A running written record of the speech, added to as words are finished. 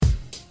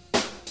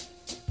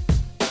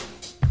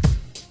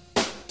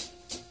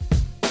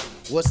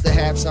What's the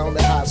haps on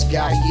the hops?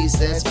 Got yeast,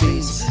 that's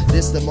beast.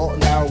 This the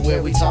Molten Hour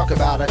where we talk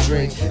about our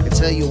drink and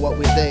tell you what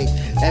we think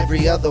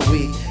every other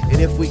week.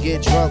 And if we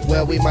get drunk,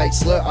 well, we might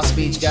slur our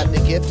speech. Got the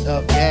gift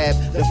of gab,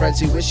 the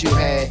friends you wish you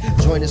had.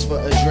 Join us for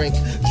a drink,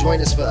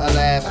 join us for a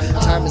laugh.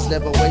 Time is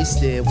never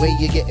wasted, where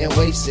you getting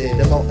wasted.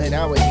 The Molten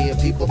Hour here,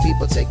 people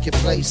take your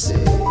places.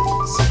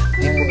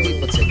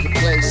 People take your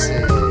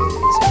places.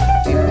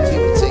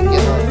 People take your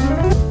home.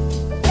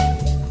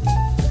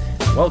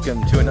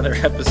 Welcome to another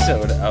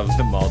episode of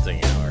the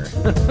Malting Hour.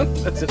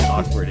 That's an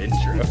awkward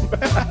intro.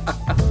 That's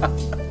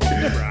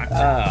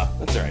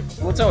all right.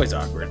 Well, it's always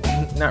awkward.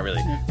 Not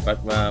really,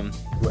 but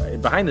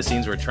behind the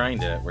scenes, we're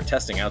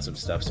testing out some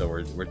stuff, so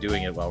we're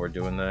doing it while we're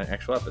doing the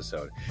actual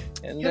episode,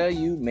 and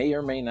you may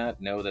or may not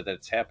know that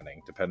that's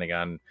happening, depending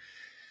on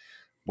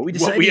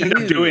what we end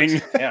up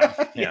doing.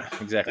 Yeah,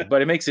 exactly.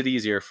 But it makes it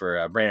easier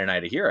for Brandon and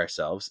I to hear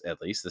ourselves.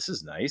 At least this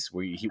is nice.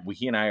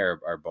 He and I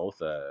are both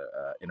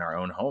in our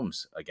own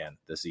homes again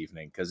this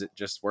evening because it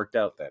just worked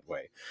out that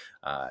way.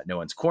 No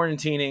one's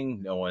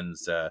quarantining. No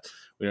one's.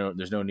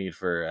 There's no need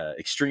for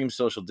extreme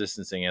social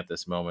distancing at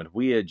this moment.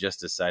 We had just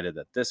decided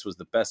that this was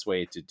the best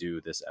way to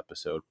do this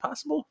episode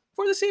possible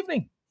for this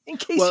evening. In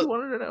case you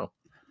wanted to know.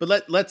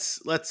 But let's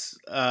put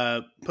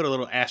a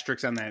little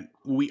asterisk on that.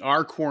 We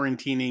are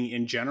quarantining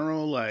in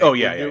general. Like,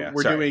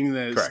 we're doing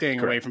the staying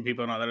away from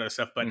people and all that other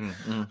stuff. But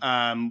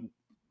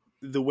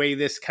the way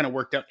this kind of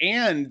worked out,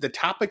 and the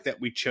topic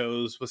that we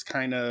chose was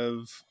kind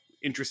of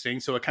interesting.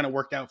 So it kind of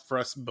worked out for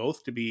us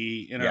both to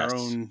be in our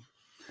own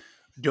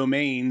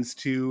domains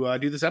to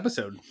do this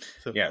episode.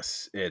 So.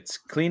 Yes, it's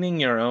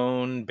cleaning your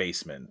own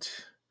basement.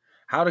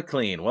 How to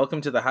clean. Welcome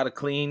to the How to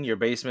Clean Your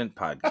Basement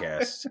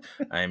podcast.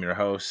 I am your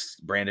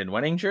host, Brandon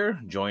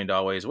Wenninger, joined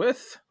always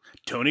with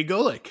Tony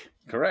Golick.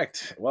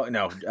 Correct. Well,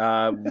 no,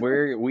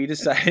 we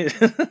decided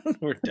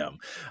we're dumb.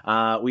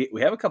 We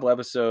have a couple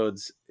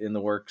episodes in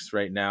the works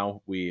right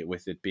now.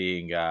 With it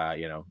being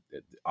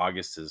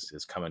August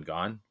has come and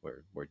gone.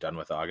 We're done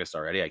with August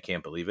already. I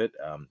can't believe it.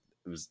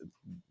 It was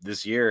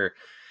this year,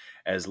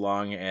 as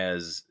long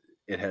as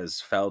it has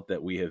felt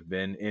that we have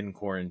been in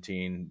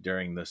quarantine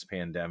during this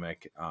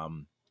pandemic.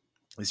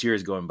 This year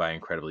is going by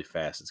incredibly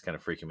fast. It's kind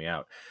of freaking me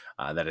out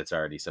that it's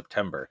already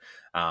September.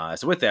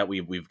 So with that,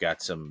 we've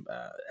got some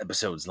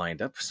episodes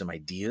lined up, some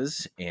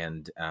ideas,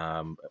 and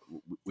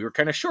we were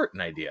kind of short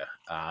an idea.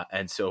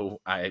 And so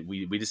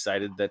we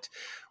decided that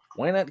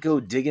why not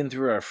go digging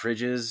through our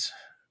fridges,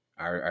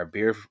 our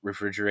beer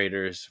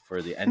refrigerators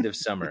for the end of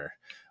summer.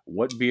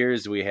 What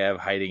beers do we have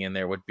hiding in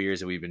there? What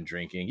beers have we been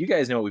drinking? You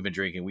guys know what we've been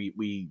drinking.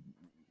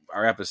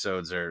 Our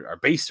episodes are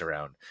based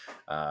around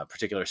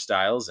particular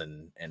styles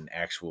and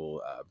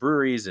actual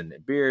breweries and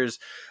beers.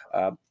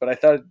 But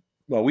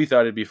we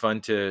thought it'd be fun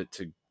to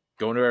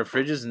go into our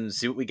fridges and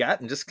see what we got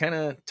and just kind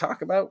of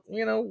talk about,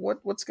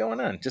 what's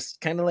going on.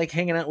 Just kind of like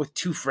hanging out with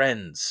two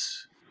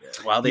friends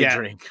while they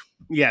drink.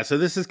 Yeah. So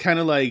this is kind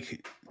of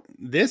like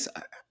this.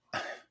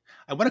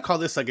 I want to call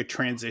this like a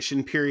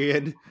transition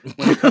period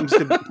when it comes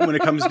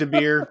to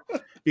beer,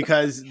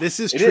 because this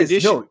is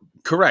tradition. No,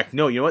 correct.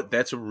 No, you know what?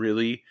 That's a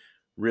really,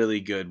 really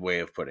good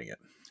way of putting it.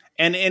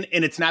 And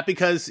it's not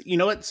because, you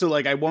know what? So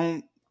like, I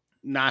won't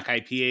knock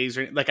IPAs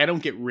or like, I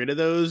don't get rid of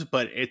those,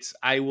 but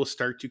I will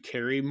start to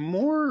carry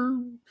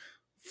more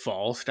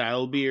fall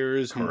style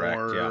beers. Correct.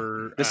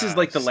 More, This is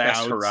like the stouts.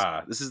 last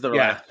hurrah. This is the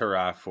last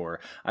hurrah for,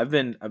 I've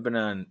been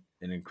on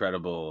an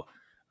incredible,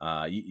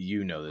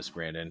 you know this,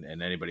 Brandon,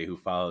 and anybody who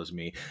follows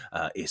me,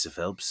 Asa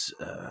Phelps,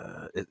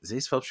 is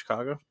Asa Phelps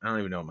Chicago? I don't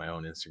even know what my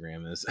own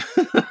Instagram is.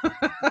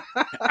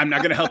 I'm not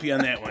going to help you on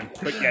that one,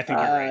 but yeah, I think you're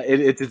right.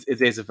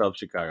 It's Asa Phelps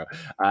Chicago.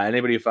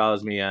 Anybody who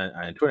follows me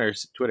on Twitter,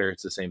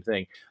 it's the same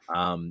thing.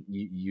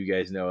 You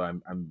guys know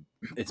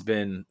it's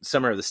been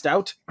Summer of the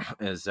Stout,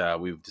 as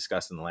we've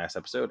discussed in the last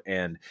episode,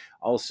 and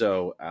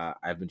also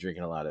I've been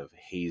drinking a lot of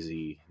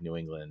hazy New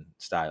England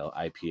style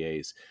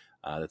IPAs.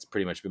 That's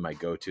pretty much been my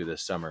go-to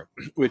this summer,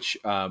 which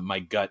my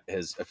gut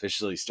has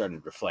officially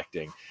started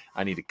reflecting.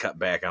 I need to cut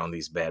back on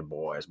these bad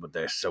boys, but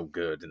they're so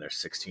good, and they're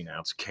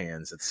 16-ounce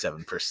cans at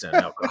 7%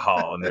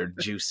 alcohol, and they're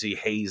juicy,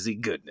 hazy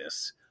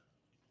goodness.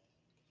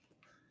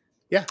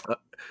 Yeah,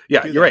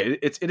 you're right.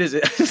 It is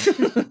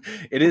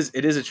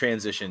it is a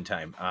transition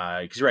time.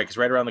 Because you're right. Because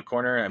right around the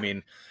corner, I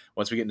mean,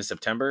 once we get into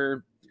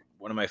September,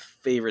 one of my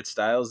favorite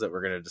styles that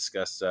we're going to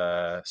discuss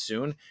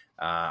soon,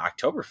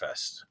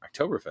 Oktoberfest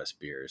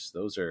beers.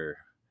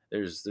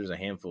 There's a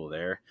handful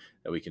there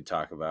that we can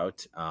talk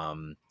about.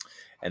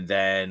 And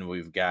then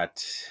we've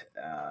got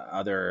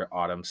other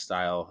autumn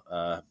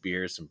style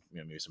beers,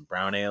 maybe some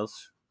brown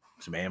ales,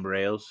 some amber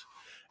ales.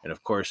 And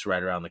of course,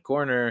 right around the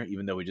corner,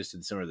 even though we just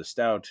did Summer of the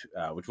Stout,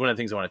 which one of the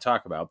things I want to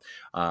talk about,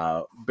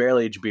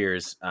 barrel-aged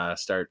beers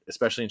start,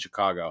 especially in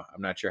Chicago.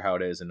 I'm not sure how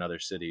it is in other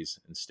cities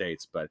and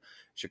states, but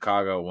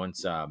Chicago,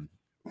 once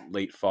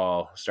late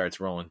fall starts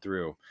rolling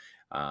through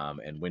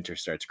and winter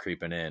starts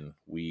creeping in,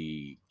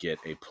 we get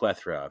a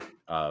plethora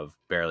of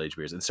barrel-aged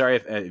beers. And sorry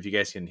if you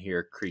guys can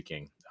hear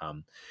creaking.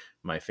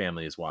 My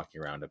family is walking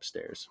around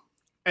upstairs.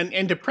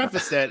 And to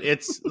preface that,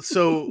 it's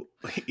so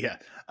yeah.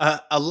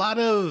 A lot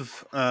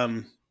of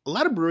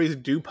breweries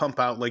do pump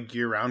out like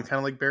year round, kind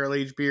of like barrel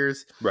aged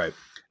beers, right?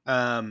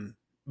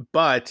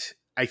 But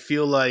I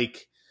feel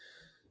like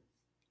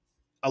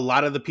a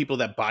lot of the people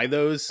that buy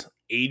those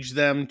age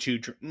them to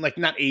like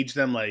not age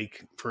them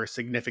like for a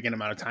significant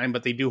amount of time,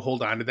 but they do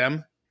hold on to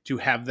them to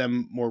have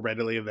them more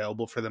readily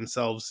available for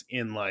themselves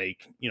in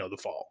like, you know, the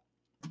fall,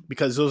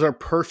 because those are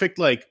perfect.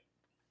 Like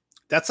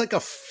that's like a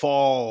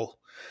fall.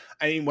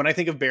 I mean, when I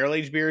think of barrel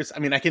aged beers, I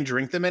mean, I can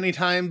drink them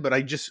anytime, but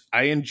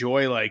I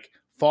enjoy like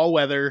fall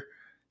weather,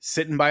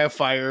 sitting by a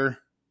fire,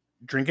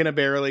 drinking a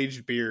barrel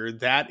aged beer.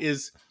 That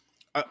is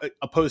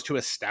opposed to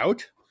a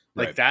stout.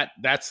 Like right.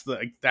 That's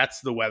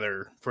the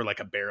weather for like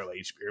a barrel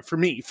aged beer for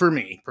me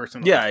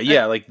personally.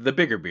 Yeah, like the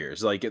bigger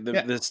beers, like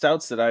the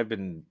stouts that I've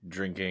been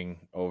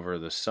drinking over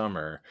the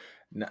summer.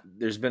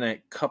 There's been a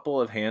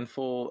couple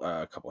handfuls,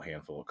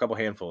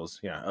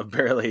 of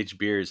barrel aged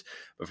beers,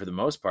 but for the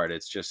most part,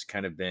 it's just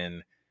kind of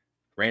been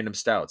random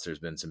stouts. There's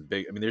been some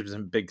big, there's been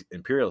some big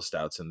imperial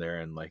stouts in there,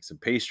 and like some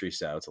pastry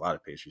stouts. A lot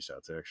of pastry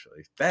stouts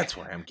actually. That's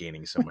why I'm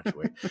gaining so much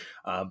weight.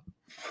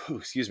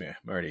 Excuse me,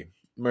 I'm already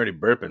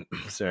burping.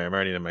 Sorry, I'm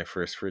already in my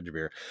first fridge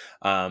beer.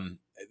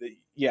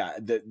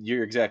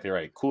 You're exactly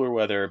right. Cooler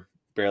weather,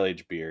 barrel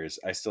aged beers.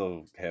 I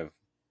still have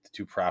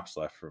 2 props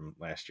left from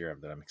last year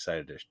that I'm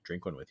excited to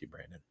drink one with you,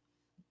 Brandon.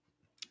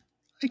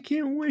 I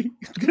can't wait.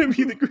 It's going to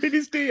be the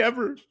greatest day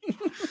ever.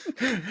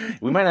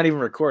 We might not even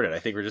record it. I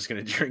think we're just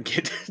going to drink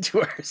it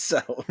to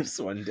ourselves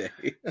one day.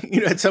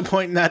 You know, at some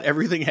point, not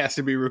everything has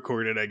to be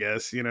recorded, I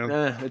guess, you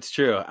know. It's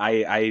true.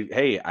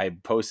 I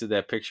posted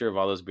that picture of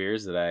all those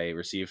beers that I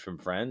received from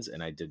friends,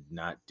 and I did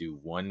not do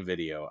one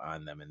video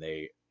on them, and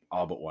they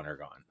all but one are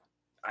gone.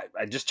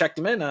 I just checked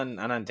them in on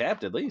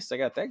Untappd. At least I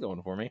got that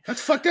going for me. That's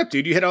fucked up,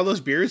 dude. You had all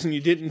those beers and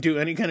you didn't do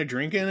any kind of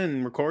drinking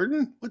and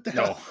recording. What the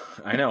hell?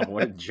 No, I know.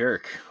 What a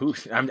jerk.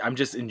 I'm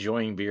just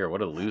enjoying beer.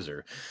 What a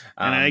loser.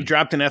 And I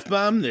dropped an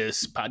F-bomb.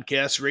 This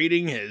podcast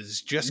rating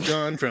has just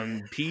gone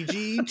from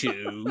PG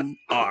to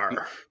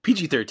R.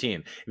 PG-13.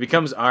 It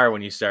becomes R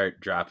when you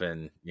start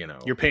dropping, you know,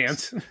 your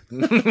pants.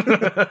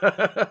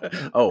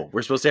 Oh,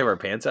 we're supposed to have our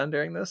pants on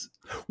during this?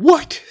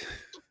 What?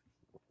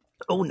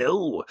 Oh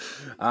no.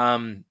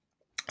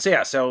 Let's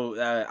there's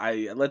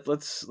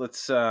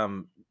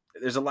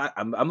a lot.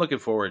 I'm looking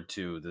forward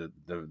to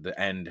the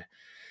end,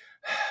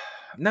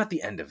 not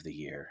the end of the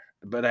year,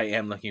 but I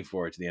am looking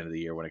forward to the end of the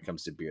year when it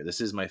comes to beer.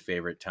 This is my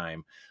favorite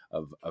time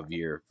of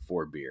year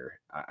for beer.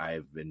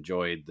 I've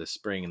enjoyed the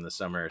spring and the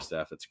summer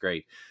stuff. It's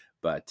great.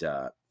 But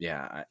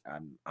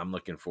I'm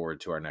looking forward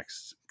to our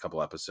next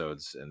couple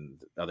episodes and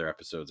other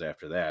episodes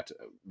after that,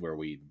 where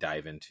we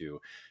dive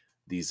into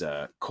these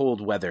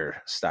cold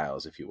weather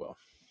styles, if you will.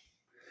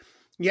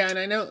 Yeah, and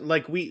I know,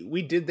 like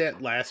we did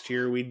that last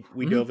year. We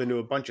dove into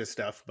a bunch of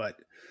stuff, but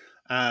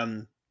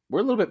we're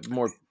a little bit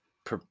more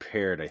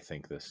prepared, I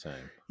think, this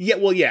time. Yeah,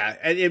 well, yeah,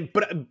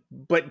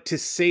 but to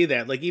say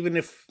that, like, even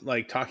if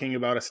like talking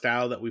about a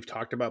style that we've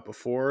talked about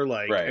before,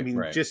 like, right, I mean,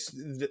 right. Just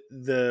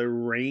the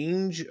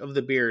range of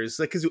the beers,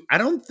 like, because I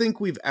don't think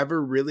we've ever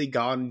really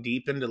gone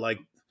deep into like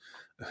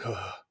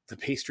the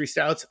pastry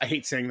stouts. I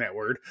hate saying that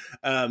word.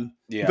 But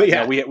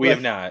yeah, no, we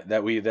have not.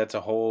 That's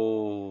a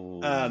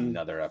whole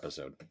another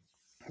episode.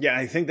 Yeah,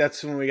 I think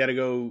that's when we got to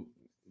go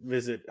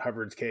visit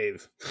Hubbard's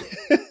Cave.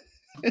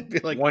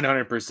 Like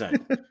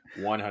 100%.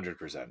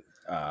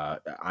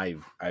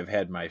 100%. I've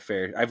had my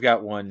fair. I've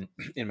got one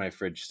in my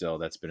fridge still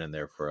that's been in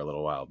there for a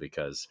little while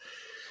because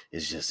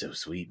it's just so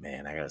sweet,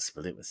 man. I gotta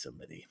split it with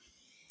somebody.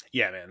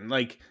 Yeah, man.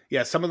 Like,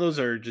 yeah, some of those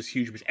are just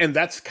huge, and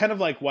that's kind of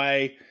like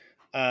why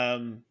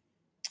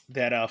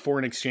that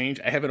foreign exchange.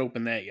 I haven't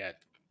opened that yet.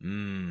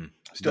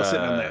 Still sitting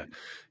on that.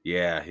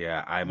 Yeah.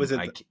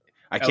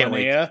 I can't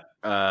wait.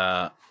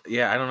 I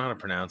don't know how to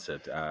pronounce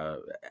it.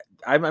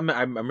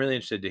 I'm really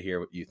interested to hear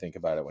what you think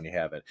about it when you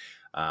have it.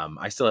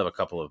 I still have a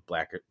couple of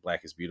Black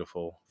is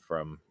Beautiful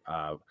from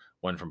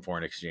one from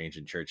Foreign Exchange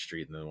and Church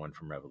Street, and then one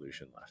from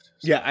Revolution left.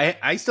 So. Yeah,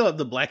 I still have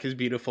the Black is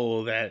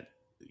Beautiful that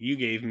you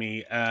gave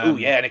me.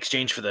 In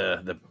exchange for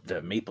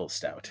the maple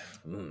stout.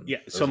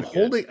 So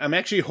I'm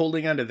actually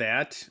holding on to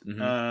that.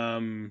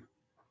 Mm-hmm.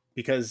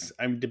 Because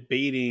I'm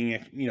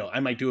debating, I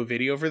might do a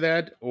video for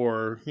that,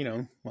 or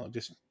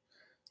just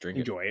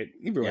enjoy it.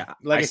 Yeah,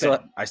 like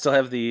I still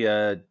have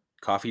the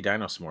coffee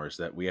dino s'mores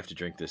that we have to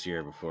drink this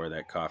year before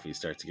that coffee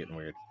starts getting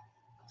weird.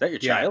 Is that your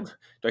child?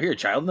 Do I hear a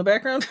child in the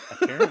background?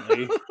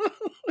 Apparently.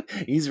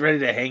 He's ready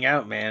to hang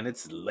out, man.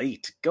 It's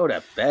late. Go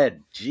to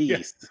bed.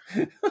 Jeez.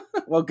 Yeah.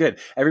 Well, good.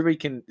 Everybody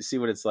can see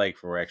what it's like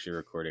when we're actually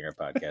recording our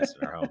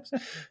podcast in our homes.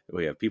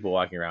 We have people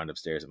walking around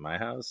upstairs at my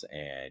house,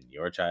 and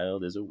your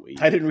child is awake.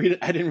 I didn't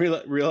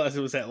realize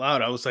it was that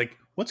loud. I was like,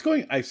 "What's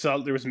going?" I saw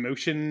there was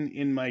motion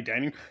in my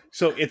dining room,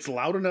 so it's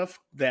loud enough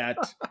that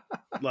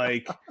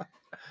like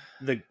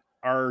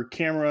our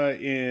camera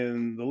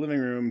in the living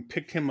room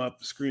picked him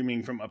up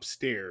screaming from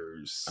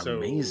upstairs. So,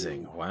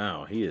 amazing.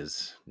 Wow. He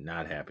is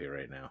not happy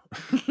right now.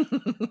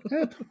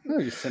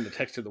 I'll just send a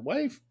text to the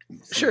wife.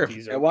 Sure.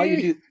 Okay.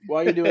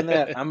 While you're doing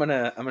that, I'm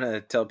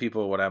gonna tell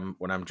people what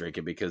I'm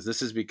drinking, because this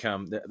has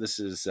become,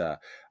 I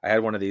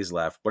had one of these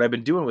left. What I've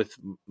been doing with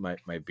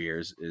my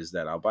beers is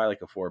that I'll buy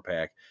like a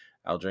 4-pack.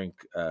 I'll drink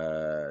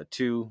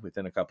 2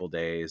 within a couple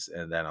days,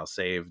 and then I'll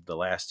save the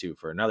last 2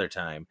 for another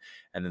time.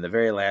 And then the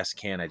very last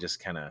can I just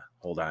kind of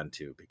hold on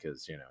to,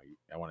 because,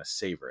 I want to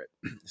savor it.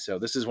 So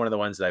this is one of the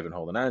ones that I've been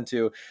holding on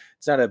to.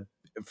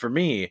 For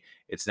me,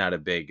 it's not a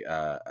big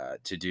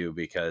to do,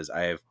 because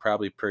I have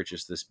probably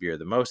purchased this beer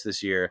the most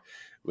this year,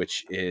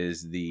 which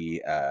is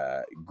the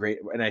great.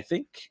 And I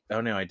think,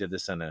 I did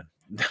this on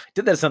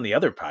the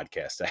other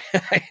podcast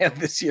I had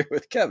this year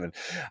with Kevin.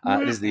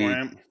 It is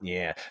the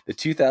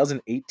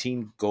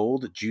 2018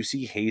 Gold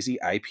Juicy Hazy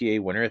IPA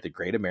winner at the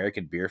Great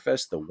American Beer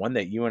Fest, the one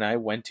that you and I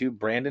went to,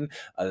 Brandon.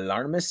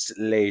 Alarmist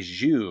Les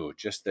Jus,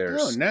 just their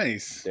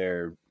nice,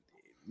 their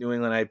New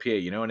England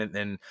IPA, and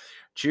then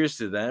cheers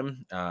to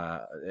them.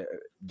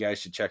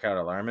 Guys should check out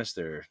Alarmist.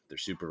 They're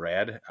super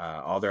rad.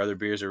 All their other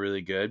beers are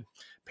really good.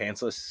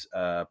 Pantsless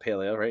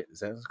Pale Ale, right? Is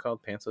that what it's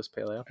called? Pantsless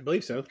Pale Ale? I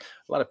believe so.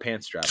 A lot of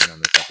pants dropping on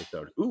this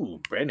episode. Ooh,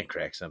 Brandon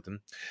cracked something.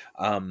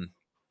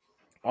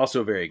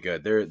 Also very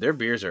good. Their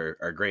beers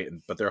are great,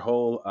 but their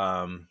whole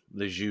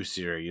Le Jus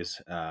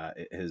series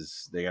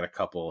they got a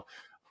couple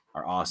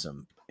are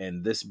awesome.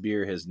 And this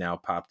beer has now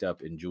popped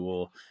up in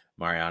Jewel,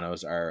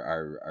 Mariano's,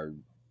 our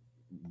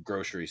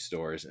grocery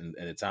stores, and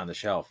it's on the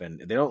shelf, and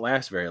they don't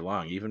last very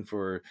long, even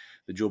for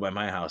the Jewel by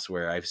my house,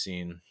 where I've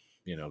seen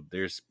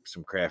there's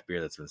some craft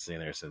beer that's been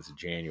sitting there since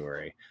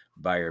January.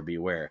 Buyer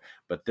beware.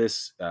 But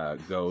this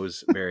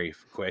goes very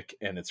quick,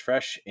 and it's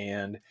fresh.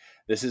 And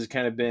this has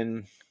kind of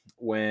been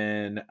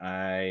when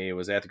I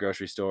was at the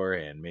grocery store,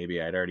 and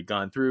maybe I'd already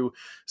gone through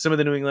some of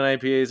the New England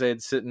IPAs I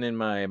had sitting in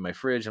my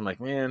fridge. I'm like,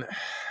 man,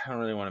 I don't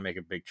really want to make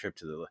a big trip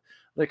to the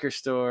liquor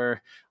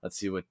store. Let's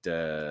see what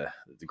the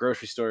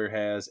grocery store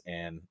has.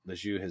 And Le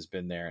Jus has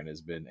been there and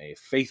has been a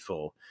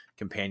faithful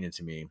companion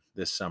to me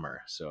this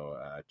summer. So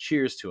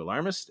cheers to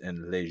Alarmist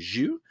and Le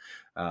Jus,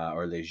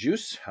 or Le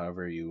Jus,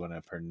 however you want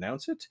to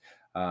pronounce it.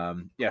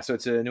 So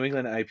it's a New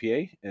England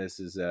IPA. This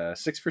is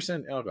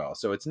 6% alcohol,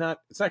 so it's not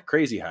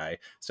crazy high.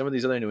 Some of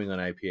these other New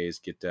England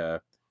IPAs get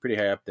pretty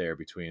high up there,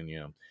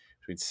 between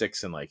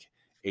 6 and like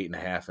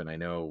 8.5. And I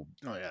know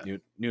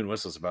Noon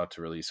Whistle's about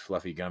to release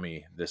Fluffy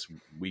Gummy this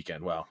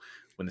weekend. Well,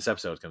 when this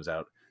episode comes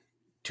out,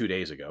 2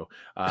 days ago,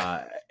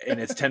 and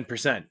it's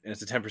 10%, and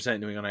it's a 10%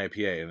 New England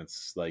IPA, and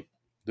it's like,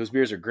 those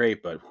beers are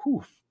great, but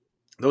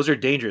those are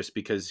dangerous,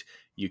 because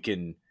you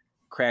can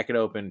crack it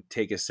open,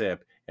 take a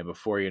sip, and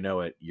before you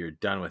know it, you're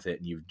done with it,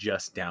 and you've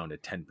just downed a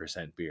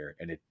 10% beer,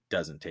 and it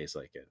doesn't taste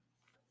like it.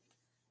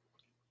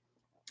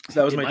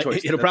 So that was my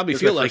choice. It'll probably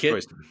feel like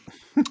it.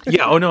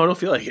 Yeah. Oh no, it'll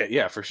feel like it.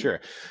 Yeah, for sure.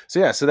 So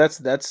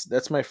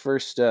that's my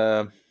first.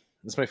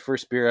 That's my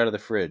first beer out of the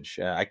fridge.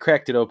 I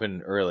cracked it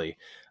open early,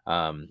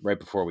 right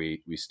before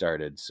we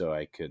started, so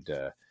I could,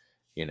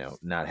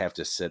 not have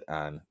to sit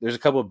on. There's a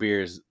couple of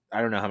beers.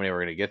 I don't know how many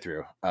we're gonna get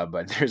through,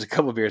 but there's a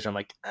couple of beers where I'm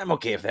like, I'm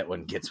okay if that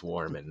one gets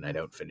warm and I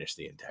don't finish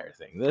the entire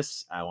thing.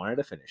 This I wanted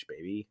to finish,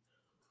 baby.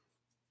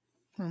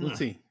 Well, let's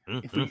see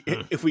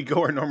if we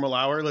go our normal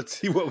hour. Let's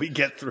see what we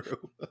get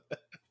through.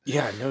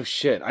 Yeah, no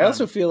shit. I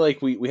also feel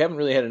like we haven't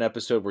really had an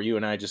episode where you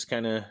and I just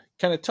kind of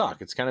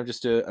talk. It's kind of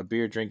just a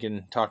beer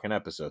drinking talking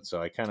episode.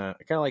 So I kind of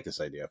like this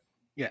idea.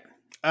 Yeah.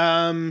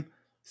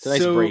 It's a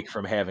nice break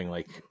from having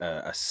like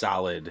a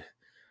solid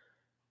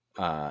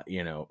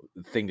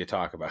thing to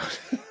talk about.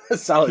 A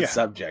solid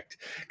subject.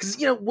 Because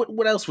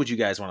what else would you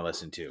guys want to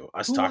listen to?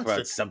 Us talk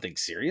about something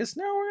serious?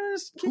 No, we're gonna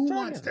just keep talking. Who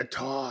wants to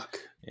talk?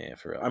 Yeah,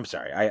 for real. I'm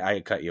sorry. I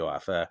cut you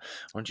off. Why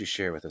don't you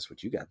share with us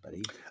what you got,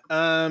 buddy?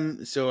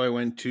 So I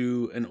went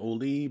to an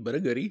oldie but a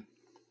goodie.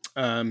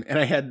 And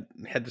I had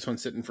this one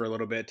sitting for a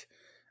little bit.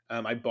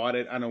 I bought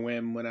it on a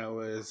whim when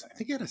I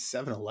think at a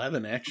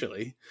 7-Eleven,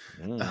 actually.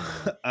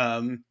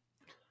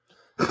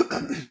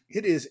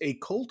 It is a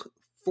Colt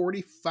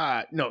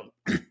 45. No.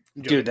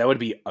 Dude, that would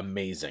be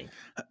amazing.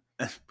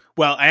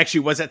 Well, I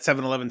actually was at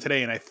 7-Eleven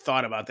today, and I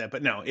thought about that,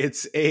 but no,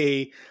 it's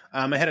I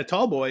had a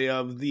tall boy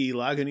of the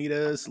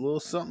Lagunitas little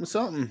something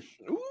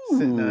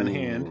sitting on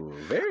hand.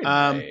 Very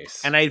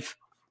nice. And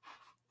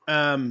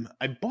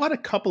I bought a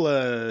couple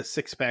of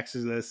 6-packs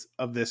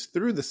of this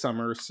through the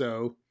summer,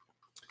 so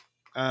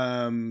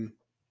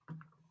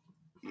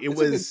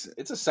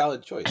it's a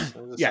solid choice.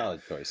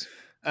 Solid choice.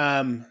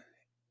 And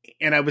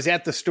I was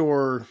at the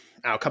store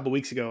a couple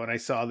weeks ago, and I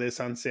saw this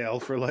on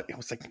sale for it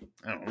was like,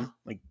 I don't know,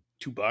 like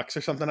 $2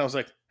 or something. I was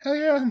like, hell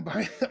yeah, I'm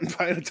buying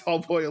a tall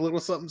boy a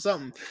little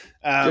something.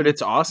 Dude,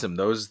 it's awesome.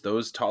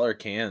 Those taller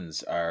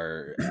cans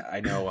are. I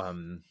know.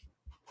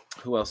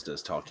 Who else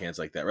does tall cans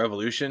like that?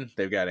 Revolution.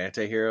 They've got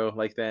Anti-Hero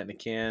like that in a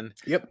can.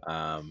 Yep.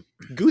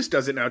 Goose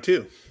does it now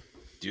too.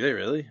 Do they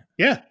really?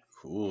 Yeah.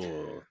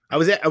 Cool. I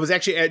was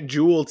actually at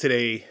Jewel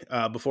today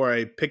before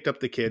I picked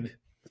up the kid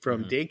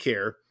from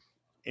daycare.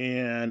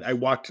 and I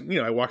walked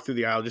through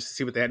the aisle just to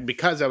see what they had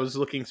because I was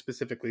looking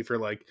specifically for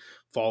like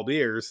fall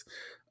beers.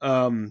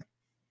 And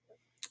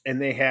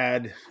they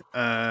had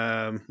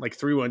like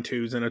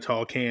 312s in a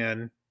tall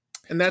can.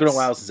 And it's been a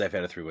while since I've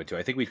had a 312.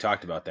 I think we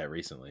talked about that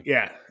recently.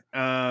 Yeah.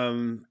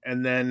 And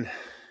then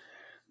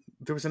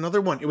there was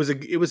another one. It was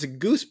a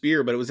Goose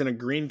beer, but it was in a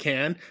green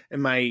can,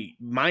 and my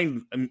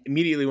mind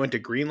immediately went to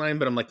Green Line,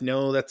 but I'm like,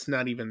 no, that's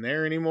not even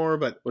there anymore.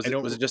 But was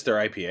it just their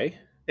IPA?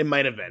 It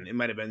might have been. It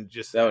might have been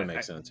just that would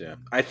make sense. Yeah,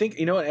 I think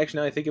you know what.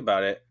 Actually, now I think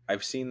about it,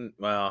 I've seen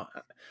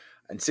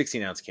in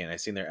 16-ounce can,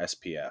 I've seen their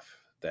SPF,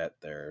 that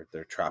their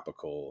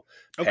tropical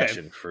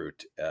passion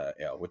fruit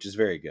ale, which is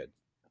very good.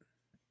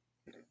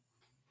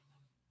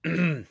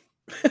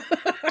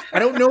 I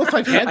don't know if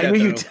I've had that.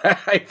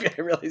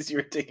 I realized you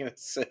were taking a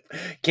sip.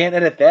 Can't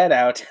edit that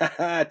out.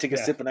 Took a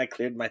sip and I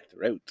cleared my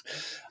throat.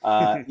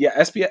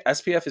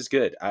 SPF is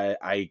good.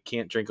 I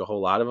can't drink a whole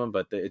lot of them,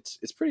 but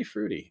it's pretty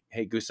fruity.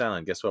 Hey, Goose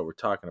Island, guess what? We're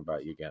talking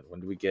about you again. When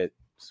do we get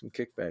some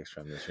kickbacks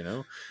from this? You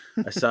know,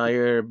 I saw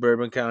your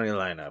Bourbon County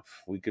lineup.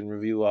 We can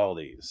review all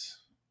these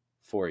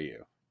for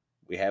you.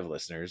 We have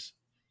listeners.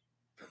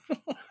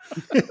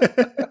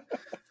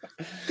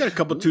 Got a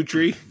couple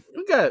 2-tree.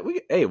 I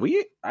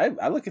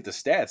look at the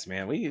stats,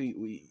 man.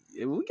 We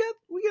got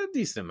a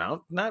decent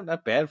amount.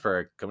 Not bad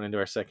for coming into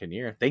our second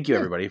year. Thank you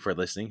everybody for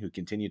listening, who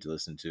continue to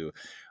listen to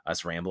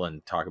us ramble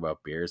and talk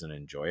about beers and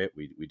enjoy it.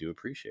 We do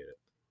appreciate it.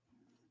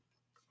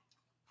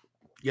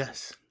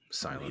 Yes.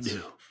 Silence. We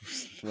do.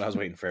 Well, I was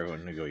waiting for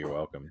everyone to go, you're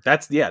welcome.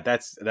 That's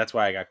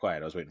why I got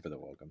quiet. I was waiting for the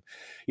welcome.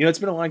 You know, it's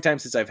been a long time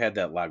since I've had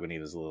that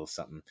Lagunitas little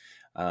something.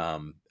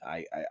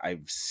 I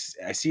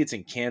see it's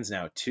in cans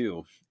now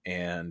too,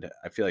 and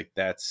I feel like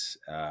that's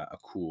a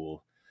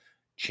cool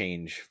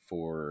change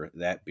for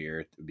that beer.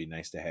 It would be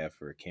nice to have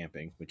for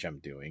camping, which I'm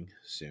doing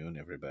soon,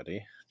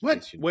 everybody.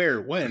 What? Where?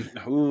 When?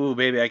 Ooh,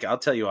 baby, I'll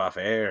tell you off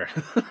air.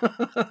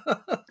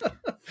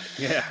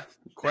 Yeah.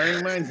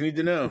 Inquiring minds need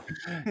to know.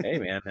 Hey,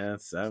 man,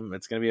 it's going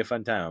to be a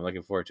fun time. I'm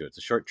looking forward to it. It's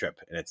a short trip,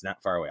 and it's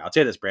not far away. I'll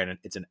tell you this, Brandon.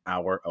 It's an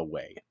hour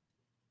away.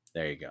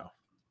 There you go.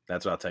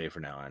 That's what I'll tell you for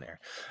now on air.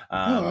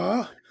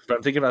 But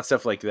I'm thinking about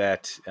stuff like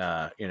that.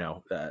 I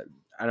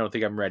don't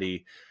think I'm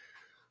ready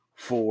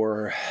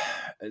for.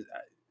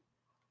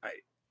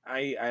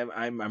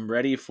 I'm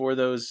ready for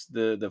those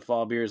the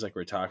fall beers like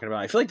we're talking about.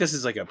 I feel like this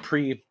is like a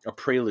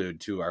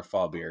prelude to our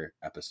fall beer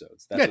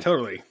episodes.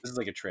 Totally. This is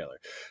like a trailer.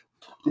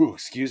 Ooh,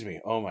 excuse me.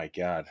 Oh my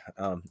god.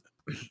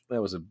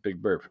 That was a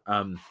big burp.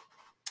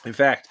 In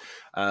fact,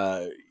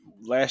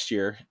 last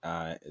year,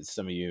 as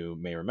some of you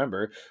may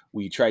remember,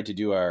 we tried to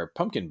do our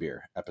pumpkin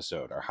beer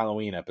episode, our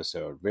Halloween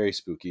episode, very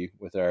spooky,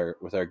 with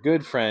our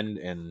good friend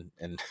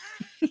and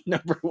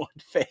number one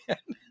fan,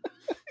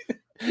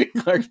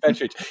 Clark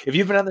Petridge. If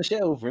you've been on the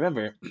show,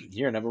 remember,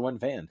 you're a number one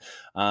fan.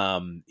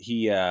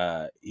 He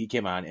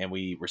came on and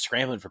we were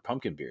scrambling for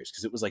pumpkin beers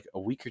because it was like a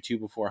week or two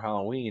before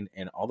Halloween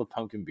and all the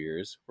pumpkin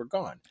beers were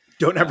gone.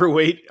 Don't ever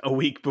wait a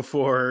week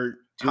before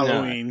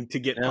Halloween to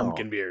get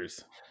pumpkin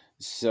beers.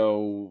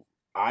 So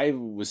I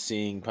was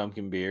seeing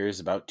pumpkin beers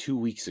about 2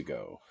 weeks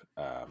ago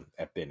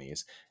at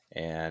Binny's,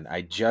 and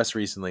I just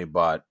recently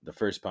bought the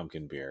first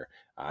pumpkin beer.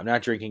 I'm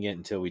not drinking it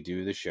until we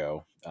do the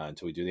show,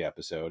 until we do the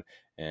episode,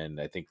 and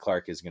I think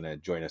Clark is going to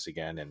join us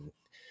again, and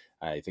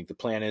I think the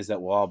plan is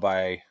that we'll all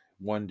buy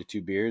 1 to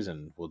 2 beers,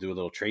 and we'll do a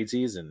little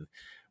tradesies, and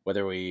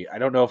I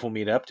don't know if we'll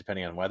meet up,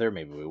 depending on weather,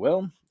 maybe we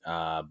will,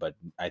 but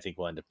I think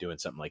we'll end up doing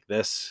something like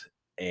this,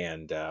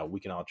 and we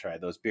can all try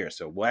those beers.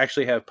 So we'll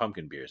actually have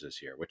pumpkin beers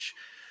this year, which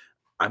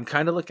I'm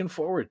kind of looking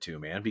forward to,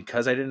 man,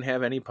 because I didn't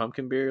have any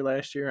pumpkin beer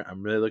last year.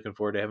 I'm really looking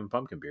forward to having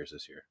pumpkin beers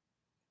this year.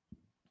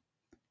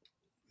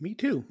 Me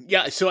too.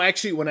 Yeah. So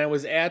actually, when I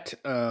was at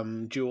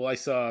Jewel, I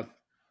saw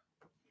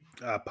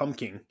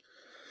pumpkin.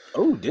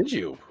 Oh, did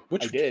you? I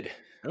did.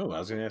 Oh, I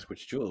was going to ask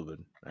which Jewel, but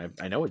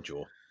I know a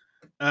Jewel.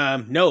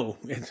 No,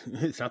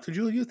 it's not the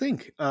Jewel you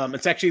think.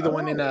 It's actually the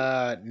one in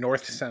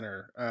North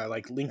Center,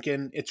 like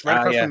Lincoln. It's right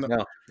across from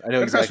the. I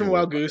know across from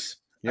Wild Goose.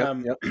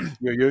 Yep.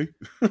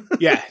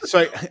 Yeah.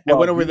 So I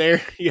went over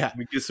there. Yeah.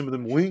 We get some of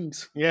them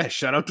wings. Yeah.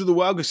 Shout out to the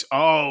Wild Goose.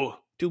 Oh,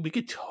 dude, we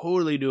could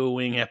totally do a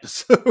wing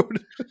episode.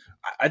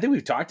 I think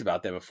we've talked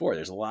about that before.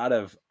 There's a lot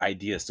of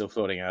ideas still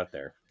floating out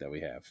there that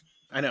we have.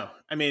 I know.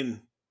 I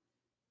mean,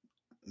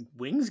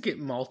 wings get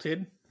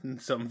malted in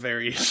some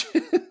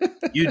variation.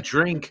 You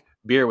drink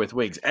beer with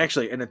wings.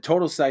 Actually, and a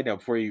total side note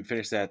before you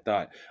finish that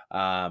thought,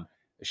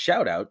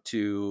 shout out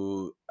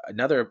to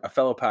a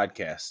fellow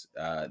podcast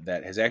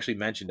that has actually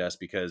mentioned us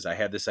because I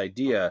had this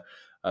idea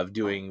of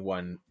doing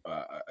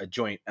a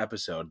joint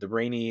episode, the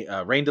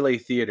Rain Delay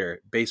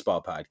Theater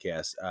baseball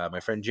podcast.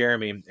 My friend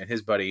Jeremy and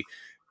his buddy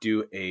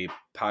do a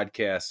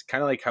podcast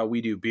kind of like how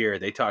we do beer.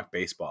 They talk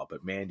baseball,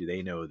 but man, do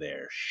they know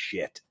their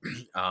shit.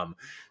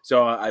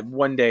 So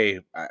one day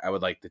I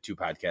would like the two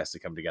podcasts to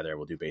come together.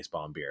 We'll do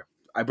baseball and beer.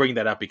 I bring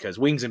that up because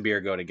wings and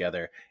beer go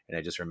together, and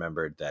I just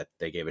remembered that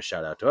they gave a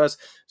shout out to us.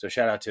 So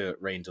shout out to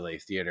Rain Delay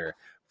Theater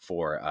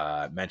for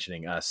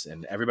mentioning us.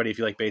 And everybody, if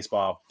you like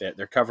baseball,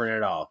 they're covering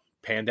it all.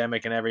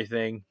 Pandemic and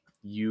everything,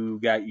 you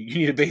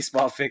need a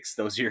baseball fix.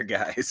 Those are your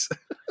guys.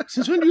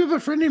 Since when do you have a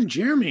friend named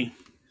Jeremy?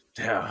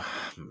 Oh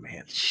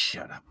man,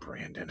 shut up,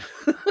 Brandon.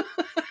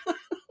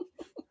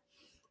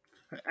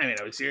 I mean,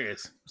 I was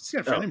serious. You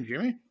got a friend named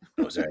Jeremy?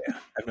 Oh, sorry. Yeah.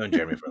 I've known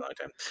Jeremy for a long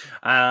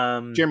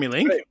time. Jeremy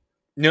Link? Right.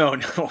 No,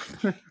 it's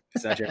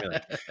not Jeremy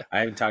Link. I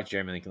haven't talked to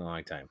Jeremy Link in a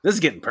long time. This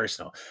is getting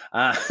personal.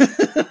 I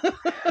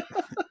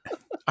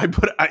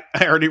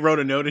already wrote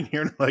a note in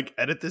here and like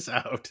edit this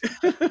out.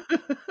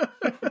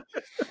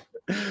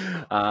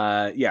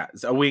 Yeah,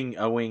 so a wing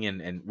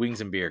and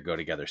wings and beer go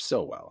together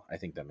so well. I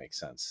think that makes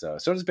sense. So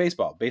does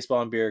baseball.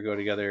 Baseball and beer go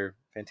together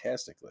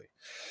fantastically.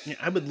 Yeah,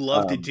 I would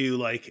love to do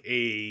like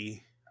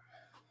a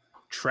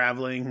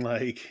traveling,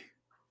 like,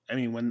 I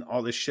mean, when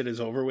all this shit is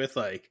over with,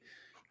 like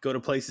go to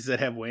places that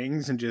have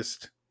wings and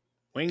just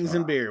wings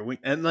and beer,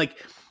 and not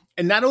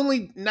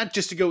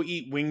just to go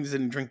eat wings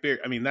and drink beer.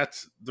 I mean,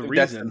 that's the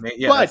reason.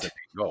 That's the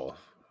main goal.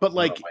 But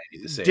like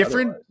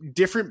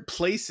different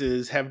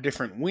places have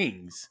different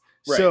wings.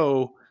 Right.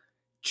 So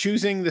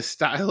choosing the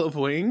style of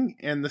wing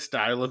and the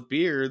style of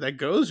beer that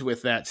goes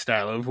with that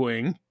style of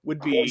wing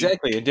would be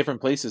exactly. And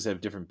different places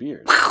have different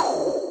beers.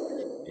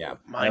 Yeah,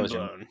 mind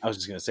blown. I was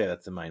just gonna say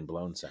that's the mind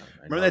blown sound.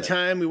 Remember that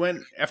time we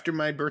went after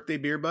my birthday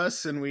beer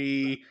bus and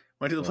we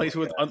went to the place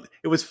with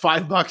it was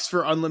 $5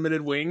 for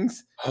unlimited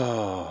wings.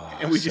 Oh,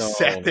 and we just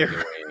sat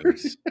there.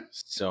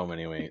 So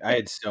many wings. I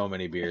had so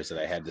many beers that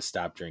I had to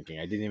stop drinking.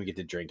 I didn't even get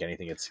to drink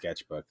anything at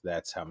Sketchbook.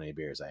 That's how many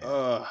beers I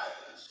had.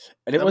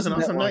 And it wasn't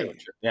an awesome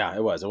night. Yeah,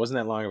 it was. It wasn't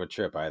that long of a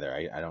trip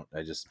either.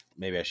 I just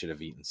maybe I should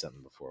have eaten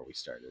something before we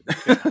started.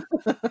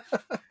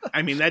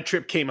 I mean, that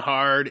trip came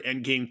hard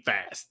and came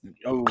fast.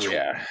 Oh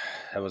yeah,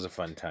 that was a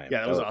fun time.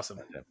 Yeah, that was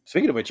awesome.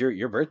 Speaking of which,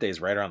 your birthday is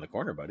right around the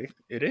corner, buddy.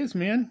 It is,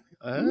 man.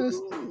 I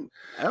don't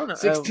know.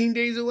 16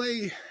 days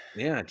away.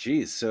 Yeah,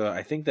 geez. So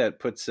I think that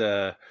puts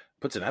an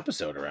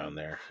episode around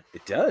there.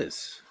 It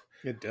does.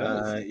 It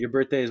does. Your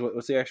birthday is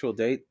what's the actual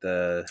date?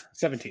 The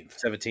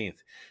 17th. 17th.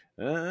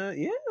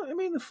 Yeah, I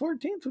mean the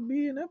 14th would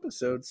be an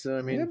episode, so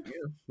I mean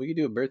we could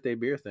do a birthday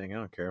beer thing. I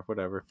don't care,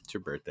 whatever. It's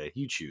your birthday.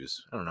 You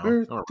choose. I don't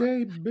know.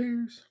 Birthday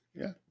beers.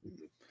 Yeah, we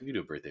could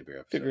do a birthday beer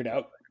episode. Figure it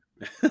out.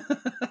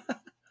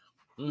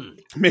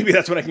 Maybe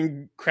that's when I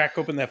can crack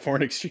open that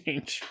foreign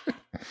exchange.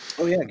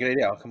 Oh yeah, good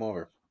idea. I'll come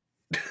over.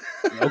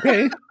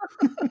 Okay.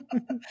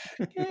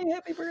 Yay,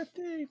 happy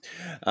birthday.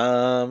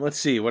 Let's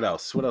see what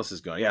else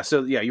is going. Yeah,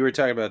 so yeah, you were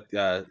talking about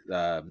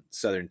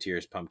Southern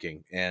Tier's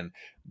pumpkin, and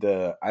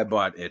I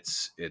bought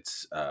its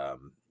I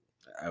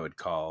would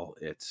call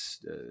its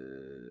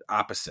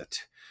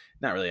opposite.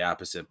 Not really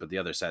opposite, but the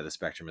other side of the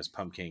spectrum is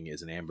pumpkin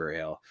is an amber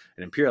ale,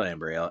 an imperial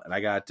amber ale, and I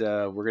got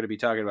we're going to be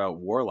talking about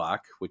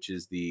Warlock, which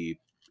is the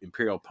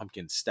imperial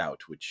pumpkin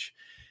stout, which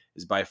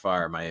is by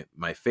far my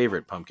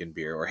favorite pumpkin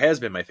beer, or has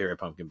been my favorite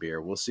pumpkin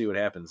beer. We'll see what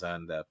happens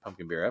on the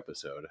pumpkin beer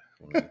episode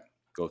when we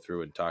go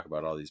through and talk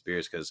about all these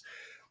beers, because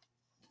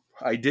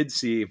I did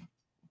see,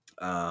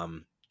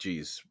 Dogfish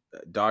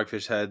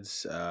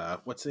Head's,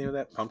 what's the name of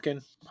that?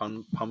 Pumpkin?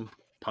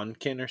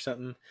 Pumpkin or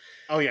something?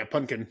 Oh, yeah,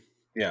 pumpkin.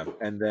 Yeah,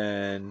 and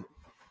then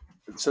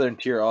Southern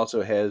Tier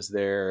also has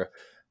their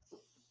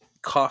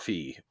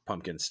coffee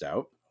pumpkin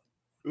stout.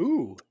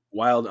 Ooh.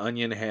 Wild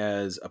Onion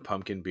has a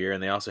pumpkin beer,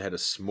 and they also had a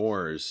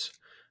s'mores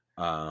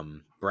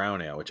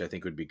brown ale, which I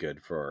think would be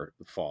good for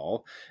the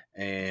fall.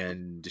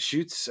 And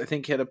Deschutes, I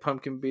think, had a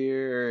pumpkin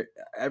beer.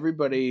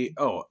 Everybody,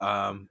 what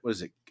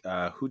is it?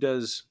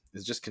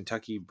 Is just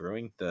Kentucky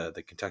Brewing,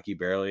 the Kentucky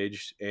barrel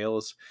aged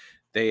ales.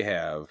 They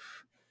have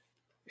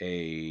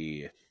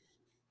a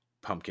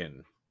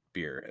pumpkin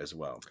beer as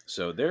well.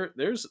 So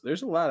there's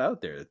a lot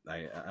out there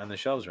on the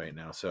shelves right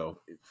now. So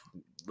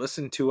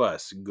listen to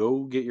us.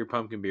 Go get your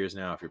pumpkin beers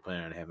now if you're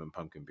planning on having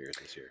pumpkin beers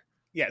this year.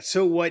 Yeah.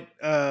 So what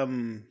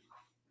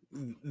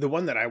the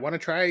one that I want to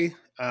try,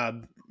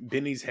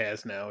 Binny's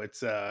has now.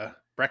 It's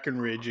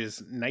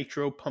Breckenridge's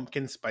Nitro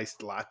Pumpkin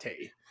Spiced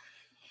Latte.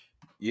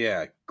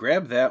 Yeah,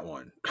 grab that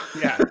one.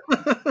 Yeah.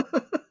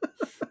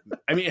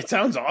 I mean, it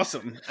sounds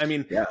awesome. I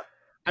mean, yeah.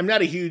 I'm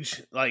not a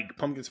huge like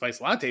pumpkin spice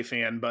latte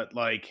fan, but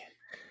like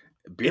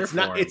beer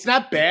it's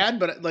not bad,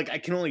 but like I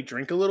can only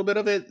drink a little bit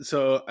of it.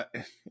 So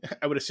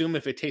I would assume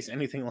if it tastes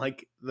anything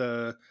like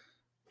the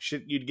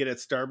shit you'd get at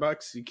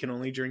Starbucks, you can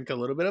only drink a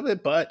little bit of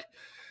it. But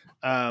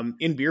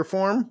in beer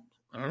form,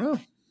 I don't know,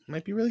 it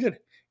might be really good.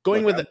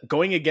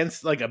 Going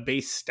against like a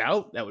base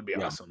stout, that would be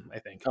awesome, I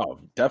think. Oh,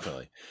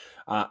 definitely.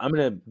 I'm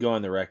gonna go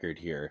on the record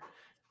here.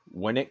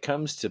 When it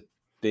comes to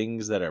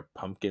things that are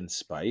pumpkin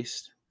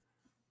spiced,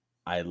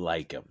 I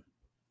like them.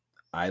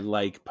 I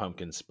like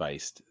pumpkin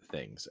spiced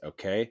things,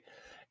 okay?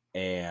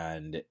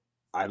 And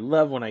I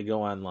love when I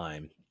go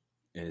online,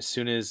 and as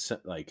soon as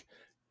like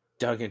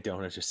Dunkin'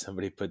 Donuts or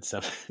somebody puts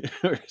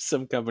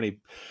some company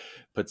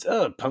puts,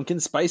 pumpkin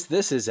spice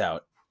this is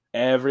out,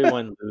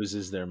 everyone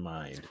loses their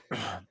mind.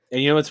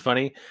 And you know what's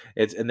funny?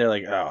 And they're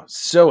like, oh,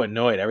 so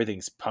annoyed.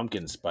 Everything's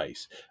pumpkin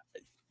spice.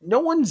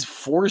 No one's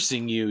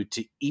forcing you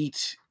to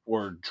eat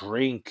or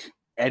drink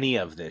any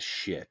of this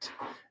shit.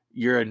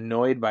 you're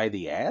annoyed by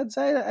the ads.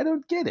 I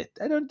don't get it.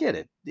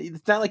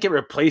 It's not like it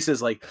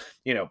replaces like,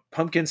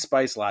 pumpkin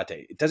spice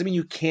latte. It doesn't mean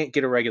you can't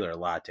get a regular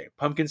latte.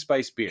 Pumpkin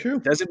spice beer. True.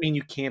 It doesn't mean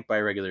you can't buy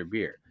regular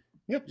beer.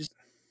 Yep. Just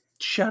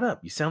shut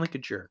up. You sound like a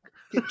jerk.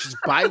 Just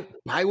buy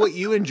what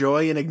you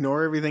enjoy and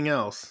ignore everything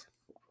else.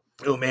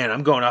 Oh man,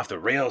 I'm going off the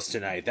rails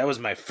tonight. That was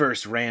my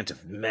first rant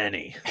of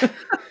many.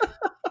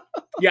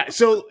 Yeah.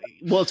 So,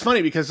 well, it's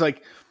funny because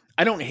like,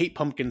 I don't hate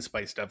pumpkin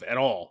spice stuff at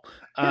all.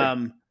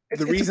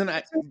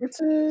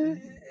 It's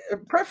a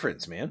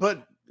preference, man.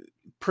 But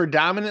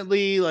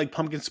predominantly, like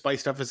pumpkin spice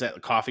stuff is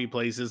at coffee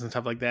places and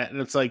stuff like that,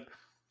 and it's like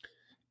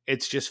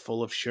it's just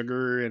full of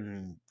sugar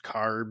and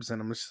carbs,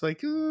 and I'm just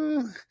like,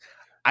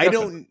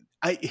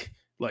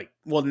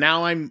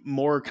 now I'm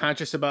more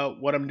conscious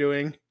about what I'm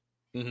doing.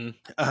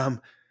 Mm-hmm.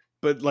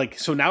 But like,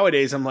 so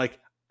nowadays I'm like,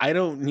 I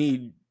don't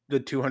need the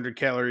 200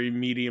 calorie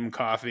medium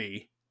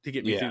coffee to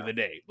get me through the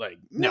day. Like,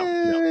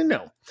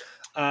 no.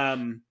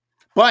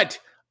 But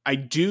I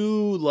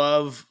do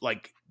love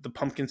like the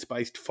pumpkin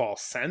spiced fall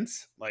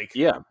scents. Like,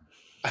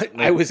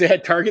 I was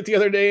at Target the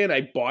other day and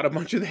I bought a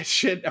bunch of that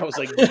shit. I was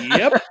like,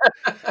 yep.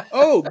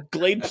 Oh,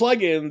 Glade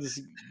plugins.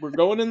 We're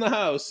going in the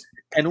house.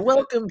 And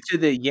welcome to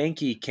the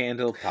Yankee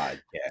Candle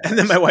podcast. And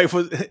then my wife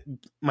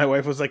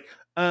was like,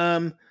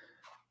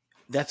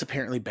 that's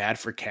apparently bad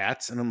for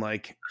cats. And I'm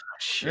like,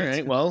 all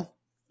right, well,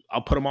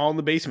 I'll put them all in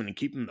the basement and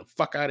keep them the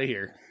fuck out of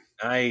here.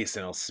 Nice.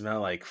 And it'll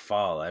smell like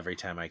fall every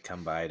time I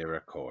come by to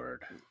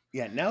record.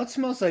 Yeah, now it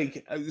smells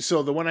like,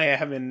 so the one I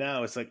have in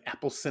now is like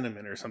apple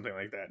cinnamon or something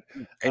like that.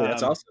 Hey,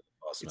 that's also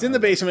awesome. It's in the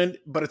basement,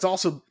 but it's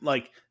also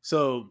like,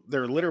 so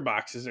their litter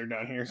boxes are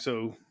down here.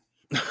 So,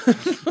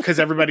 because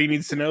everybody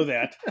needs to know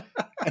that.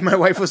 And my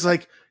wife was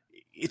like,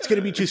 it's going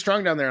to be too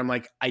strong down there. I'm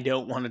like, I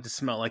don't want it to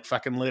smell like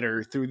fucking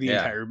litter through the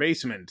entire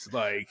basement.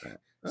 Like,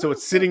 so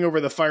it's sitting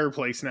over the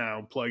fireplace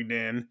now, plugged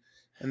in.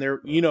 And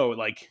they're,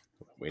 like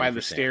by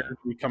the stairs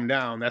we come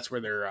down, that's where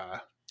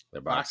their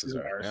boxes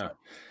are. Yeah. So.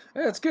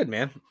 Yeah, that's good,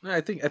 man.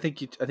 I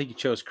think you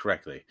chose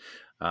correctly.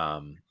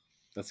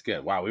 That's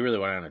good. Wow, we really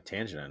went on a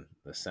tangent on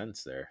the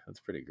scents there. That's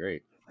pretty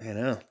great. I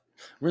know. I'm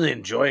really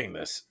enjoying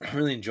this. I'm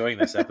really enjoying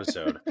this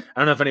episode. I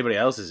don't know if anybody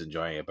else is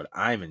enjoying it, but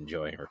I'm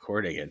enjoying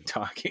recording and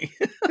talking.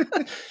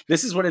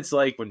 This is what it's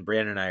like when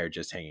Brandon and I are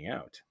just hanging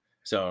out.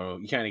 So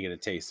you kind of get a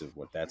taste of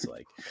what that's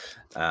like.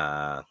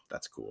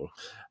 That's cool.